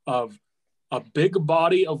of a big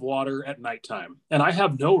body of water at nighttime. And I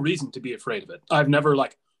have no reason to be afraid of it. I've never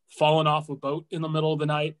like fallen off a boat in the middle of the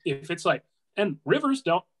night. If it's like, and rivers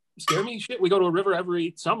don't scare me. Shit, we go to a river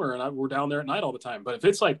every summer and we're down there at night all the time. But if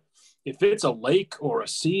it's a lake or a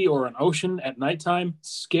sea or an ocean at nighttime,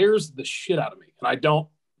 scares the shit out of me. And I don't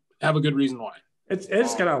have a good reason why. It's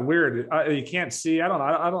kind of weird. You can't see. I don't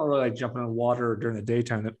really like jumping in the water during the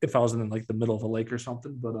daytime if I was in like the middle of a lake or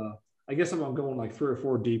something. But I guess if I'm going like 3 or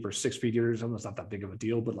 4 deep or 6 feet or something, it's not that big of a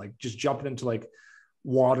deal. But like just jumping into like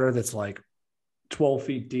water that's like 12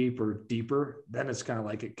 feet deep or deeper, then it's kind of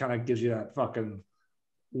like, it kind of gives you that fucking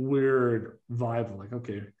weird vibe of like,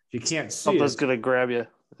 okay, you can't see Something's it. Gonna grab you.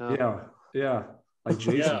 Yeah. Like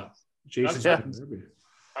Jason. Jason's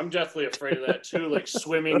I'm definitely afraid of that too. Like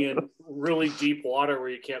swimming in really deep water where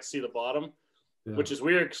you can't see the bottom, which is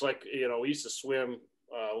weird. Cause like, we used to swim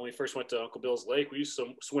when we first went to Uncle Bill's Lake, we used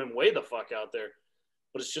to swim way the fuck out there,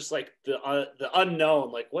 but it's just like the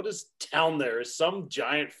unknown. Like what is down there? Is some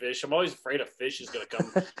giant fish? I'm always afraid a fish is going to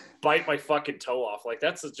come bite my fucking toe off. Like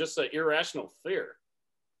that's just an irrational fear.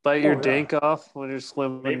 Bite your dink off when you're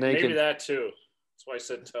swimming naked. Maybe that too. That's why I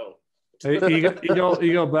said toe.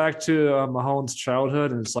 You go back to Mahone's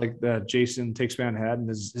childhood, and it's like that. Jason takes Manhattan.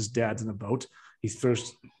 His dad's in a boat. He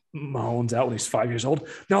throws Mahomes out when he's 5 years old.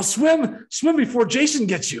 Now swim before Jason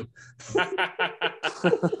gets you.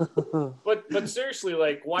 but seriously,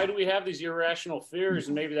 like, why do we have these irrational fears?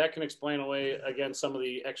 And maybe that can explain away again some of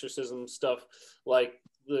the exorcism stuff, like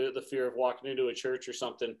the fear of walking into a church or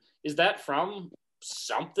something. Is that from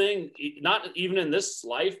something, not even in this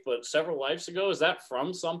life, but several lives ago? Is that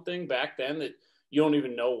from something back then that you don't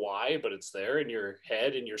even know why, but it's there in your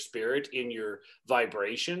head, in your spirit, in your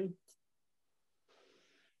vibration?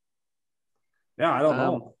 Yeah, I don't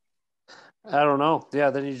know. I don't know.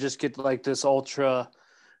 Yeah, then you just get like this ultra,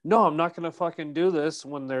 no, I'm not going to fucking do this,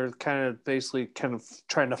 when they're kind of basically kind of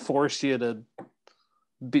trying to force you to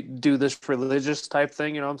do this religious type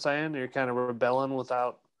thing, you know what I'm saying? You're kind of rebelling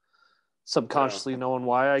without subconsciously knowing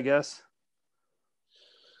why, I guess.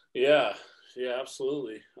 Yeah,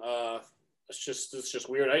 absolutely. It's just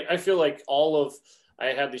weird. I feel like I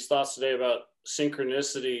had these thoughts today about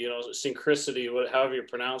synchronicity, however you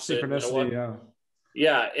pronounce it. Synchronicity,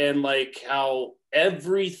 yeah, and like how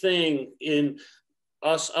everything in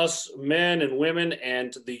us men and women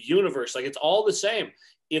and the universe, like it's all the same.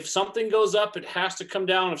 If something goes up, it has to come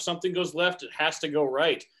down. If something goes left, it has to go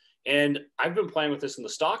right. And I've been playing with this in the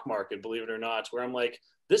stock market, believe it or not, where I'm like,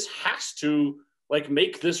 this has to like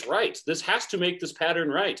make this right. This has to make this pattern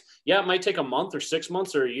right. Yeah, it might take a month or 6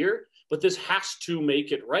 months or a year, but this has to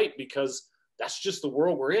make it right, because that's just the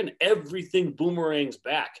world we're in. Everything boomerangs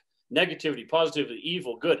back. Negativity, positivity,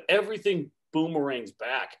 evil, good. Everything boomerangs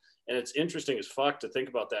back. And it's interesting as fuck to think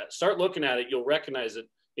about that. Start looking at it. You'll recognize it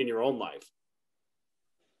in your own life.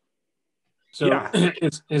 So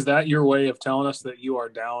is that your way of telling us that you are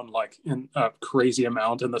down like in a crazy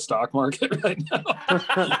amount in the stock market right now?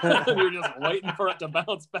 You're just waiting for it to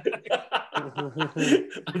bounce back.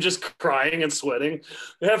 I'm just crying and sweating.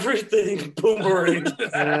 Everything boomerang.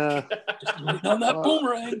 Yeah. Just waiting on that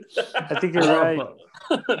boomerang. I think you're right.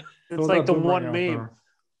 It's like the one meme.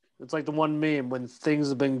 It's like the one meme when things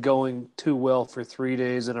have been going too well for 3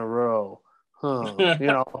 days in a row.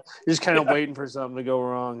 You're just kind of waiting for something to go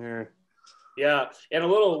wrong here. Yeah, and a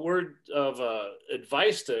little word of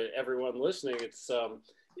advice to everyone listening. It's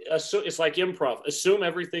like improv. Assume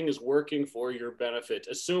everything is working for your benefit.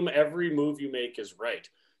 Assume every move you make is right,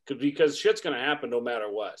 because shit's going to happen no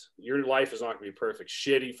matter what. Your life is not going to be perfect.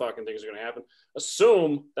 Shitty fucking things are going to happen.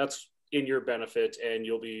 Assume that's in your benefit, and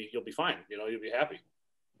you'll be fine. You'll be happy.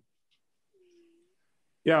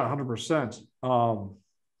 Yeah, 100%.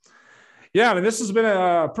 Yeah, I mean, this has been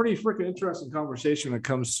a pretty freaking interesting conversation when it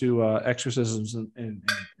comes to exorcisms and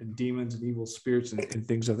demons and evil spirits and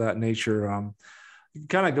things of that nature. You can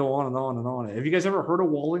kind of go on and on and on. Have you guys ever heard of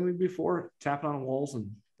walling before? Tapping on walls?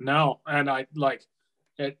 No, and I like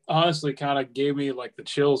it. Honestly, kind of gave me like the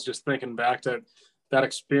chills just thinking back to that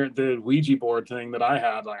experience, the Ouija board thing that I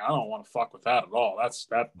had, like, I don't want to fuck with that at all.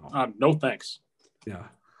 No thanks. Yeah.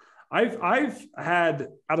 I've had,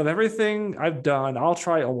 out of everything I've done, I'll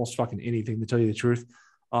try almost fucking anything, to tell you the truth.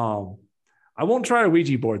 I won't try a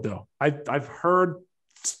Ouija board though. I've heard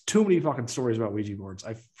too many fucking stories about Ouija boards.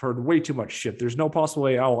 I've heard way too much shit. There's no possible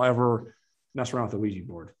way I'll ever mess around with a Ouija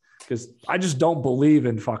board, because I just don't believe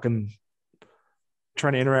in fucking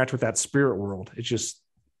trying to interact with that spirit world. It's just,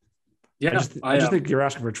 I just think you're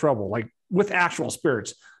asking for trouble, like with actual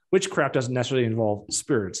spirits. Witchcraft doesn't necessarily involve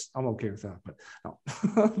spirits. I'm okay with that, but no.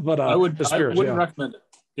 But I wouldn't recommend it.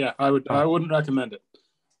 Yeah, I wouldn't recommend it.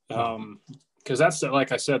 Because that's,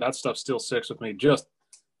 like I said, that stuff still sticks with me just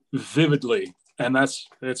vividly, and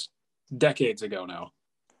it's decades ago now.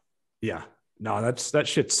 Yeah, no, that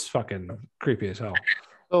shit's fucking creepy as hell.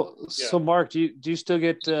 So Mark, do you still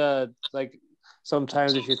get like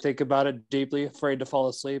sometimes if you think about it deeply, afraid to fall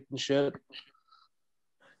asleep and shit?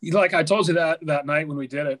 Like I told you that night when we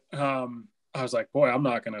did it, I was like, boy, I'm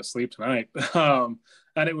not going to sleep tonight. And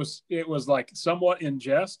it was like somewhat in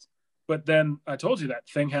jest, but then I told you that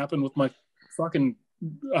thing happened with my fucking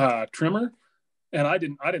trimmer, and I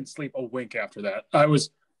didn't sleep a wink after that. I was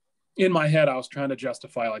in my head, I was trying to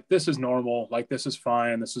justify, like, this is normal, like this is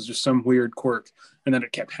fine, this is just some weird quirk, and then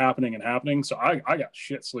it kept happening and happening. So I got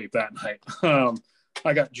shit sleep that night.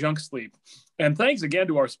 I got junk sleep. And thanks again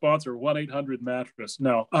to our sponsor, 1-800-Mattress.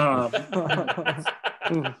 No.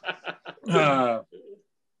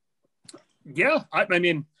 Yeah, I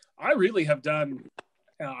mean, I really have done,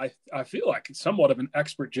 I feel like somewhat of an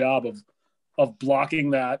expert job of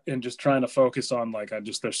blocking that and just trying to focus on, like,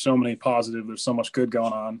 there's so many positive, there's so much good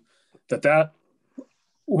going on that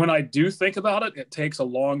when I do think about it, it takes a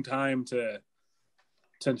long time to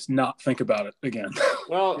not think about it again.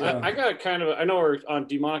 Well, yeah. I got kind of, I know we're on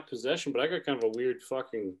demonic possession, but I got kind of a weird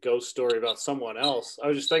fucking ghost story about someone else. I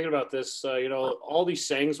was just thinking about this, all these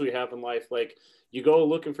sayings we have in life, like, you go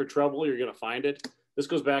looking for trouble, you're going to find it. This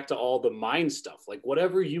goes back to all the mind stuff. Like,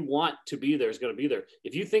 whatever you want to be there is going to be there.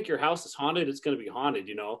 If you think your house is haunted, it's going to be haunted,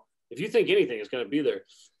 If you think anything, it's going to be there.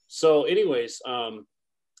 So anyways, I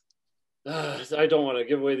don't want to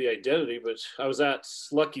give away the identity, but I was at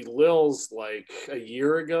Lucky Lil's like a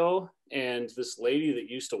year ago, and this lady that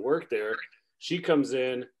used to work there, she comes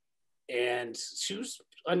in, and she was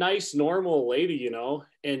a nice, normal lady,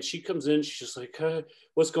 and she comes in, she's just like,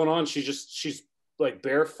 what's going on? She's like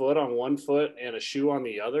barefoot on one foot and a shoe on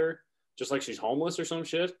the other, just like she's homeless or some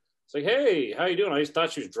shit. It's like, hey, how you doing? I just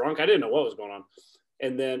thought she was drunk. I didn't know what was going on.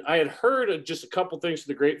 And then I had heard just a couple things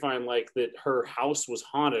through the grapevine, like that her house was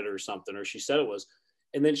haunted or something, or she said it was.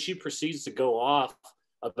 And then she proceeds to go off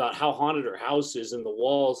about how haunted her house is, and the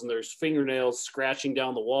walls, and there's fingernails scratching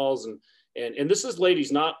down the walls. And this is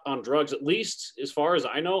lady's not on drugs, at least as far as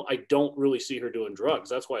I know. I don't really see her doing drugs.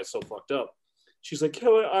 That's why it's so fucked up. She's like,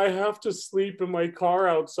 Kelly, I have to sleep in my car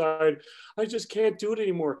outside. I just can't do it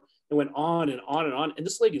anymore. It went on and on and on. And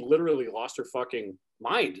this lady literally lost her fucking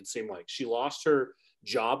mind. It seemed like she lost her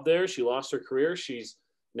job there. She lost her career. She's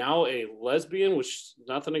now a lesbian, which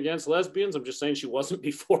nothing against lesbians. I'm just saying she wasn't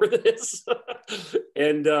before this.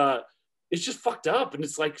 And it's just fucked up. And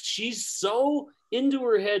it's like, she's so into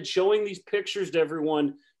her head, showing these pictures to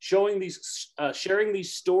everyone, sharing these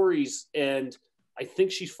stories. And I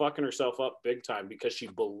think she's fucking herself up big time because she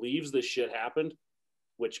believes this shit happened,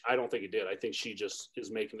 which I don't think it did. I think she just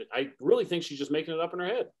is making it. I really think she's just making it up in her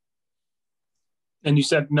head. And you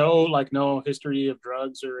said no history of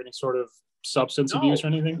drugs or any sort of substance abuse or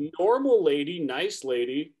anything? Normal lady, nice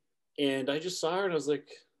lady. And I just saw her and I was like,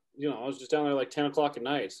 I was just down there like 10 o'clock at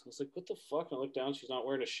night. I was like, what the fuck? And I looked down, she's not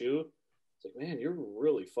wearing a shoe. It's like, man, you're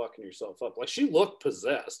really fucking yourself up. Like, she looked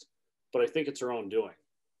possessed, but I think it's her own doing.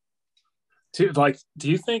 Do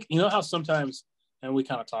you think, how sometimes, and we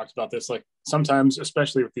kind of talked about this, like sometimes,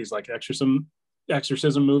 especially with these like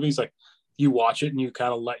exorcism movies, like you watch it and you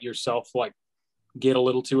kind of let yourself like get a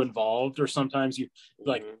little too involved, or sometimes you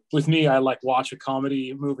like, with me, I like watch a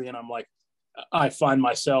comedy movie and I'm like, I find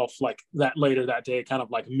myself like that later that day kind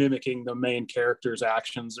of like mimicking the main character's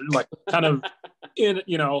actions, or like kind of in,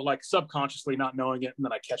 like subconsciously not knowing it. And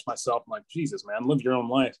then I catch myself, I'm like, Jesus, man, live your own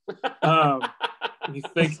life. You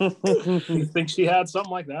think she had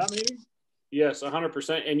something like that maybe? Yes,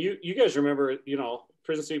 100%. And you guys remember,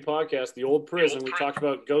 Prison City Podcast, the old prison, we talked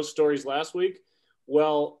about ghost stories last week.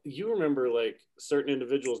 Well, you remember like certain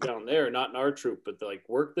individuals down there, not in our troop, but like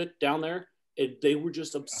worked it down there, and they were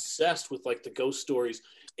just obsessed with like the ghost stories.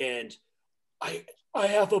 And I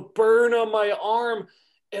have a burn on my arm,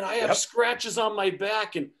 and I have scratches on my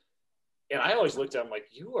back, and I always looked at them like,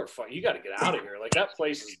 you are fun. You got to get out of here. Like, that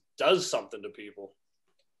place does something to people.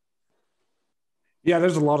 Yeah,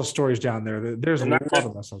 there's a lot of stories down there. There's a And lot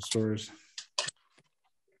of messed up stories.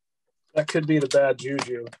 That could be the bad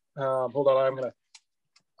juju. Hold on,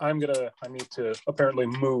 I need to apparently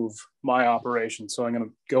move my operation, so I'm gonna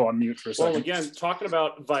go on mute for a second. Well, again, talking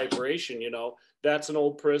about vibration, that's an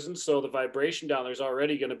old prison, so the vibration down there is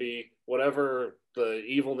already going to be whatever the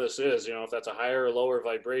evilness is. If that's a higher or lower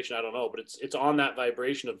vibration, I don't know, but it's on that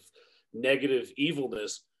vibration of negative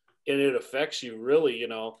evilness, and it affects you really.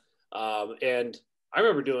 And I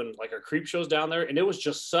remember doing like our creep shows down there, and it was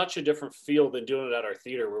just such a different feel than doing it at our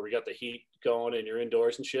theater where we got the heat going and you're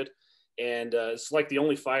indoors and shit. And it's like the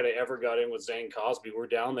only fight I ever got in with Zane Cosby. We're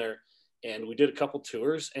down there and we did a couple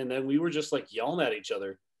tours, and then we were just like yelling at each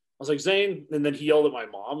other. I was like, Zane, and then he yelled at my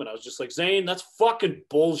mom, and I was just like, Zane, that's fucking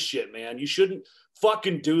bullshit, man. You shouldn't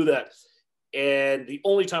fucking do that. And the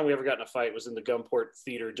only time we ever got in a fight was in the Gunport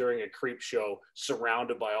Theater during a creep show,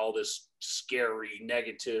 surrounded by all this scary,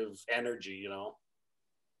 negative energy,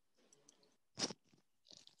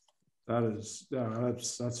 That's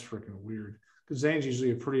freaking weird. Because Zane's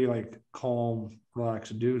usually a pretty like calm,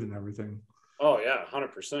 relaxed dude and everything. Oh yeah,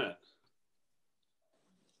 100%.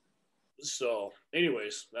 So,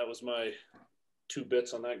 anyways, that was my 2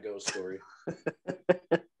 bits on that ghost story.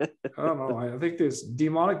 I don't know. I think this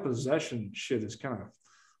demonic possession shit has kind of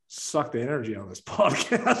sucked the energy out of this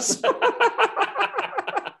podcast.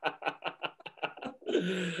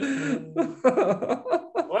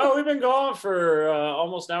 Well, we've been going for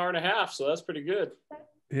almost an hour and a half, so that's pretty good.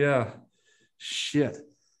 Yeah. Shit.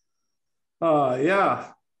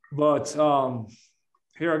 Yeah. But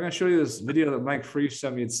here, I'm going to show you this video that Mike Free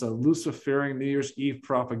sent me. It's a Luciferian New Year's Eve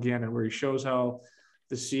propaganda where he shows how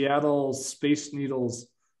the Seattle Space Needles,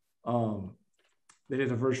 they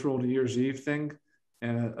did a virtual New Year's Eve thing,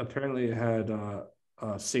 and apparently it had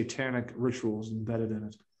satanic rituals embedded in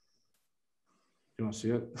it. You want to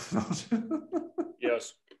see it?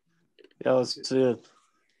 Yes. Yeah, let's see it.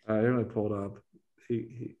 Here, let me pull it up.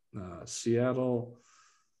 Seattle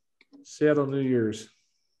New Year's.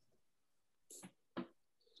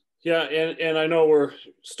 Yeah, and I know we're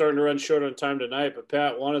starting to run short on time tonight, but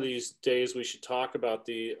Pat, one of these days we should talk about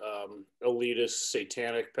the elitist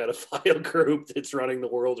satanic pedophile group that's running the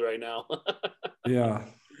world right now. Yeah.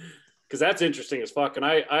 Because that's interesting as fuck. And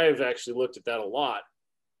I've actually looked at that a lot.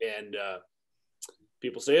 And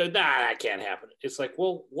people say, nah, that can't happen. It's like,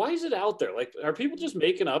 well, why is it out there? Like, are people just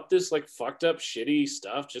making up this like fucked up, shitty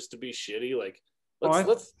stuff just to be shitty? Like,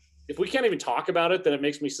 let's if we can't even talk about it, then it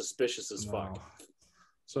makes me suspicious as fuck.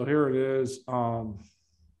 So here it is.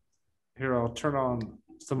 Here, I'll turn on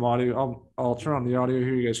some audio. I'll turn on the audio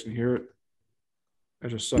here. You guys can hear it. In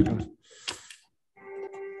just a second.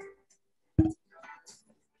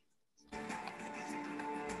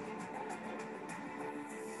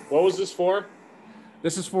 What was this for?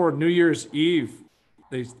 This is for New Year's Eve.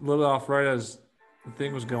 They lit it off right as the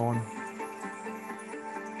thing was going.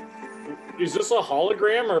 Is this a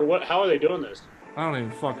hologram or what? How are they doing this? I don't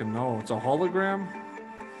even fucking know. It's a hologram.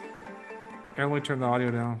 Here, let me turn the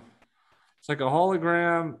audio down. It's like a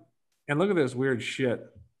hologram. And look at this weird shit.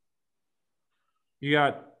 You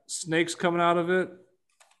got snakes coming out of it.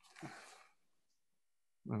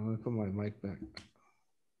 Let me put my mic back.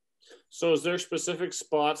 So is there specific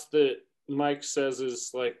spots that Mike says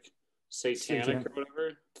is like satanic or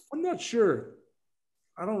whatever? I'm not sure.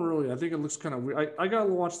 I don't really. I think it looks kind of weird. I got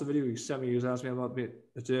to watch the video he sent me. He was asking me about it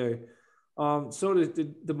today. So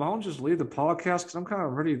did Mahomes just leave the podcast? Because I'm kind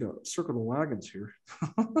of ready to circle the wagons here.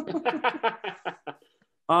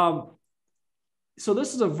 So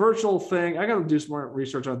this is a virtual thing. I got to do some more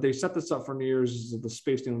research on it. They set this up for New Year's. This is the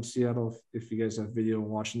Space Needle in Seattle. If you guys have video and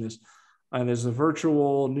watching this, and there's a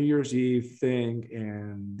virtual New Year's Eve thing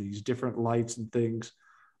and these different lights and things.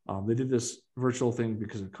 They did this virtual thing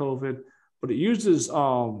because of COVID, but it uses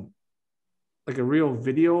like a real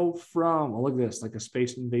video from, look at this, like a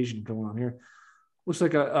space invasion going on here. Looks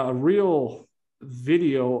like a real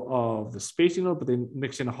video of the Space Needle, but they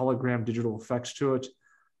mix in hologram digital effects to it.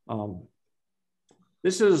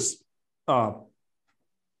 This is, and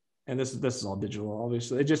this is all digital,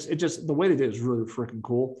 obviously. It just the way they did it is really freaking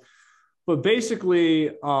cool. But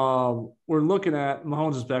basically, we're looking at,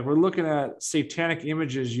 Mahomes is back, we're looking at satanic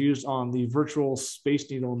images used on the virtual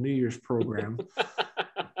Space Needle New Year's program.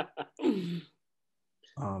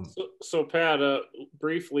 So Pat,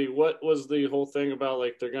 briefly, what was the whole thing about?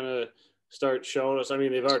 Like, they're going to start showing us, I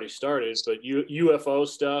mean, they've already started, but UFO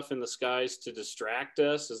stuff in the skies to distract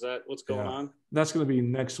us? Is that what's going on? That's going to be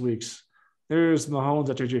next week's. There's Mahomes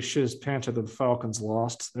after just shit his pants after the Falcons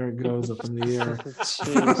lost. There it goes up in the air.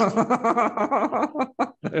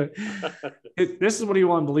 This is what he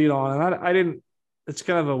wanted to lead on. And I didn't, it's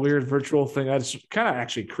kind of a weird virtual thing. It's kind of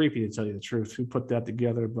actually creepy to tell you the truth. Who put that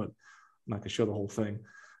together? But I'm not gonna show the whole thing.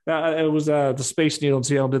 It was the Space Needle in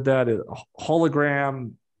Seattle did that. A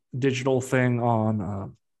hologram digital thing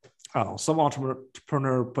on. I don't know. Some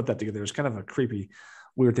entrepreneur put that together. It's kind of a creepy,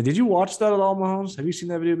 weird thing. Did you watch that at all, Mahomes? Have you seen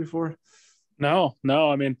that video before? No.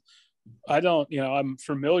 I mean, I don't. I'm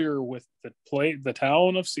familiar with the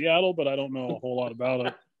town of Seattle, but I don't know a whole lot about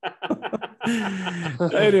it.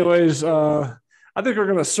 Anyways, I think we're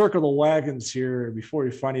going to circle the wagons here before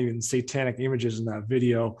we find even satanic images in that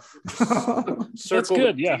video. That's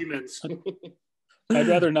good. Yeah. Demons. I'd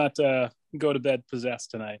rather not go to bed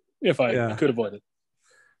possessed tonight if I could avoid it.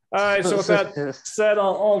 All right. So with that said,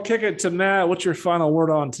 I'll kick it to Matt. What's your final word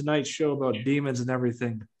on tonight's show about demons and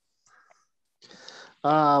everything?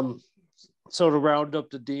 So to round up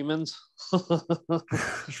the demons.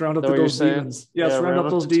 Just round up those demons. Yes, round up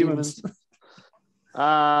those demons.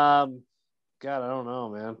 God, I don't know,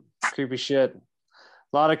 man. Creepy shit.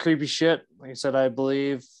 A lot of creepy shit. Like I said, I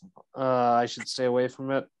believe I should stay away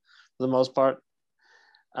from it for the most part.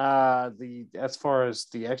 As far as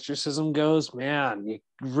the exorcism goes, man, you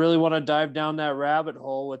really want to dive down that rabbit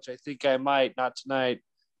hole, which I think I might, not tonight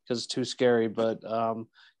because it's too scary, but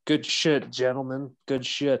good shit, gentlemen. Good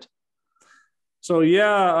shit. So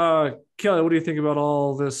Kelly, what do you think about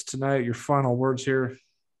all this tonight? Your final words here.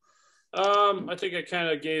 I think I kind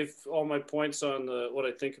of gave all my points on what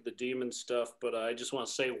I think of the demon stuff, but I just want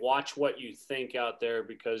to say, watch what you think out there,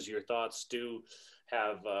 because your thoughts do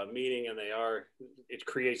have meaning, and it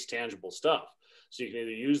creates tangible stuff. So you can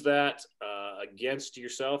either use that against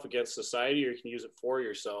yourself, against society, or you can use it for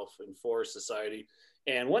yourself and for society.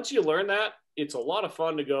 And once you learn that, it's a lot of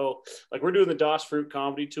fun to go, like we're doing the Das Fruit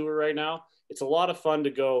comedy tour right now. It's a lot of fun to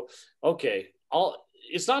go, okay,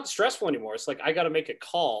 it's not stressful anymore. It's like, I got to make a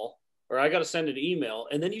call, or I got to send an email,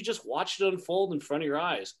 and then you just watch it unfold in front of your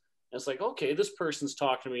eyes. And it's like, okay, this person's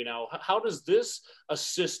talking to me now. How does this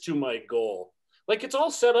assist to my goal? Like, it's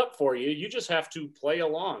all set up for you. You just have to play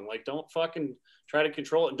along. Like, don't fucking try to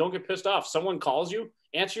control it. And don't get pissed off. Someone calls you,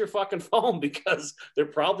 answer your fucking phone, because they're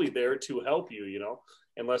probably there to help you,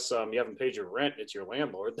 unless you haven't paid your rent, it's your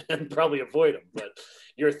landlord, then probably avoid them. But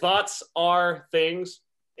your thoughts are things,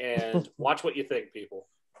 and watch what you think, people.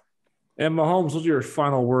 And Mahomes, what's your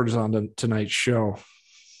final words on tonight's show?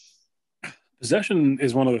 Possession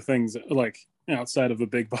is one of the things that, like, outside of a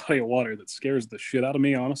big body of water, that scares the shit out of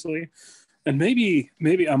me, honestly. And maybe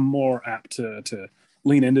I'm more apt to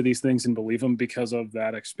lean into these things and believe them because of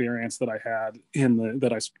that experience that I had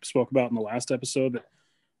that I spoke about in the last episode. That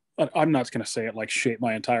I'm not going to say it like shaped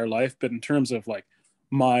my entire life, but in terms of like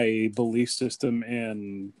my belief system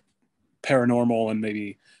in paranormal and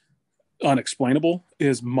maybe unexplainable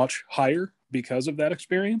is much higher because of that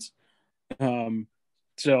experience.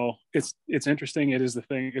 So it's interesting. It is the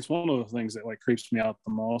thing. It's one of the things that like creeps me out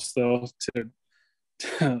the most, though.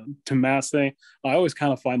 To Matt's thing, I always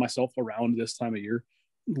kind of find myself around this time of year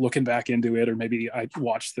looking back into it, or maybe I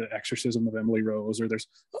watched the Exorcism of Emily Rose, or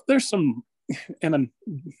there's some, and then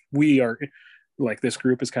we are like, this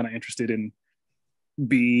group is kind of interested in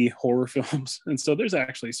B horror films, and so there's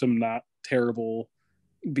actually some not terrible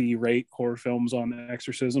B-rate horror films on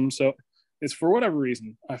Exorcism. So it's, for whatever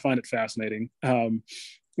reason, I find it fascinating.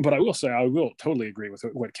 But I will say, I will totally agree with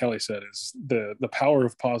what Kelly said, is the power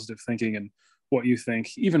of positive thinking and what you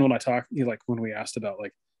think. Even when I talk, like when we asked about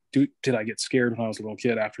like, did I get scared when I was a little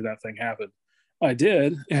kid after that thing happened? I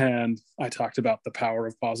did. And I talked about the power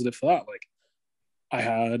of positive thought. Like, I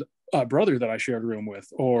had a brother that I shared a room with,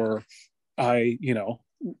 or I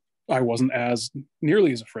wasn't as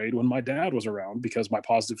nearly as afraid when my dad was around, because my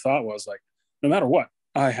positive thought was like, no matter what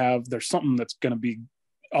there's something that's going to be,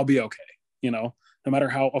 I'll be okay. No matter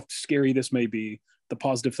how scary this may be, the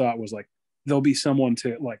positive thought was like, there'll be someone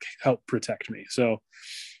to like help protect me. So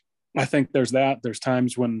I think there's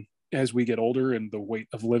times when, as we get older and the weight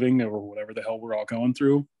of living, or whatever the hell we're all going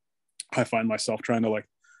through, I find myself trying to like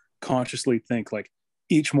consciously think, like,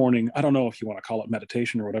 each morning, I don't know if you want to call it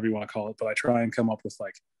meditation or whatever you want to call it, but I try and come up with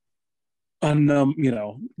like,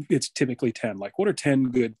 it's typically 10, like, what are 10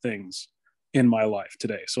 good things in my life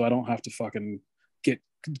today? So I don't have to fucking get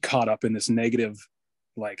caught up in this negative,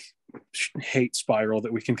 like, hate spiral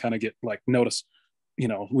that we can kind of get, like, notice.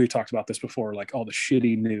 We've talked about this before, like all the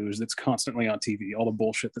shitty news that's constantly on TV, all the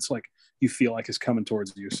bullshit that's like, you feel like is coming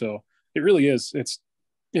towards you. So it really is,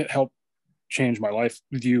 it helped change my life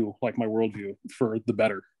view, like my worldview, for the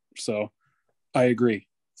better. So I agree.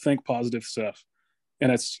 Think positive stuff.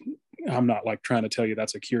 And I'm not like trying to tell you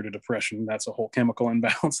that's a cure to depression. That's a whole chemical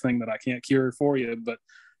imbalance thing that I can't cure for you. But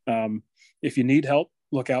if you need help,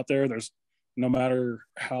 look out there. There's no matter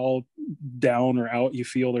how down or out you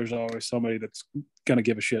feel, there's always somebody that's going to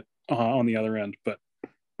give a shit on the other end. But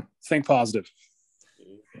think positive.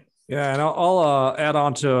 Yeah, and I'll add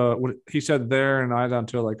on to what he said there, and add on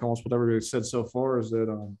to like almost whatever he said so far is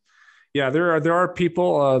that yeah, there are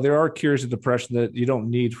people, there are cures of depression that you don't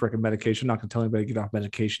need freaking medication. I'm not going to tell anybody to get off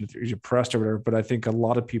medication if you're depressed or whatever, but I think a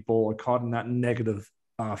lot of people are caught in that negative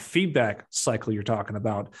feedback cycle you're talking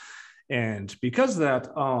about. And because of that,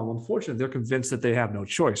 unfortunately, they're convinced that they have no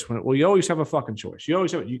choice. Well, you always have a fucking choice. You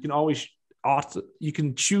always have it. You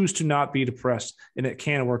can choose to not be depressed, and it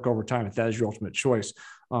can work over time if that is your ultimate choice.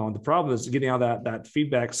 The problem is getting out of that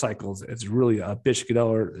feedback cycle. It's really a bitch to get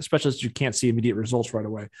out, especially if you can't see immediate results right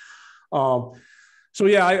away. So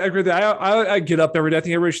yeah, I agree that I get up every day. I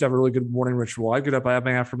think everybody should have a really good morning ritual. I get up, I have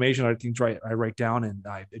my affirmation. I think I write down, and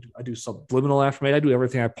I do subliminal affirmation. I do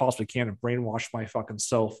everything I possibly can to brainwash my fucking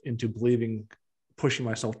self into believing, pushing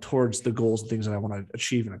myself towards the goals and things that I want to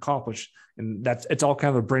achieve and accomplish. And it's all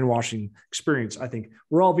kind of a brainwashing experience. I think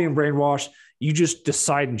we're all being brainwashed. You just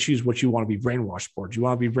decide and choose what you want to be brainwashed for. Do you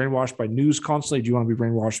want to be brainwashed by news constantly? Do you want to be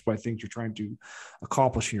brainwashed by things you're trying to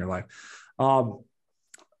accomplish in your life?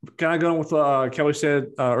 Kind of going with what Kelly said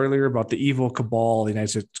earlier about the evil cabal, the United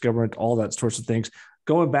States government, all that sorts of things.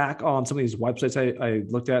 Going back on some of these websites I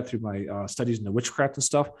looked at through my studies into witchcraft and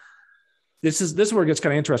stuff, this is where it gets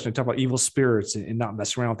kind of interesting to talk about evil spirits and not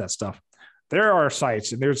messing around with that stuff. There are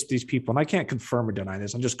sites and there's these people, and I can't confirm or deny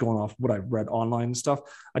this. I'm just going off what I've read online and stuff.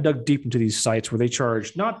 I dug deep into these sites where they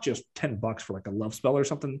charge not just $10 for like a love spell or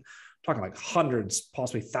something, I'm talking like hundreds,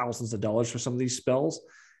 possibly thousands of dollars for some of these spells.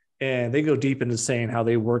 And they go deep into saying how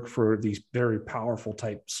they work for these very powerful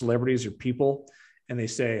type celebrities or people. And they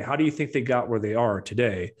say, how do you think they got where they are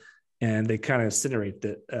today? And they kind of insinuate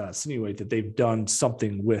that they've done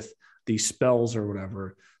something with these spells or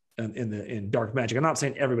whatever in dark magic. I'm not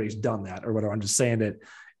saying everybody's done that or whatever. I'm just saying that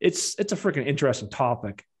it's a freaking interesting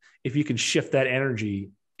topic. If you can shift that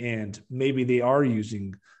energy, and maybe they are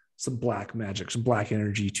using some black magic, some black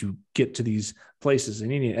energy to get to these places.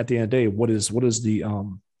 And at the end of the day, what is the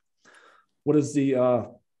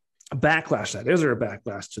backlash to that? Is there a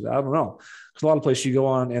backlash to that? I don't know. Because a lot of places you go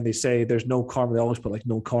on and they say there's no karma. They always put like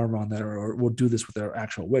no karma on that, or we'll do this with their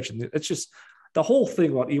actual witch. And it's just the whole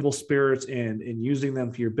thing about evil spirits and using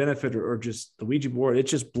them for your benefit or just the Ouija board. It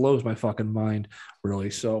just blows my fucking mind, really.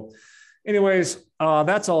 So anyways,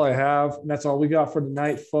 that's all I have. And that's all we got for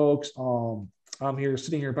tonight, folks. I'm here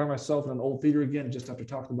sitting here by myself in an old theater again, just after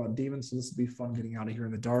talking about demons. So this will be fun getting out of here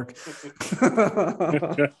in the dark.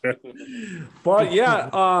 But yeah,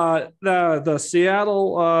 the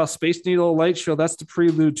Seattle Space Needle Light Show, that's the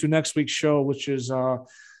prelude to next week's show, which is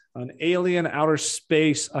an alien outer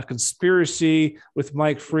space, a conspiracy with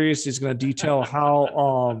Mike Freese. He's going to detail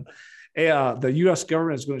how the U.S.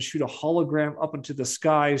 government is going to shoot a hologram up into the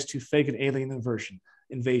skies to fake an alien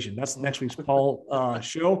invasion. That's next week's Paul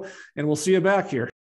show, and we'll see you back here.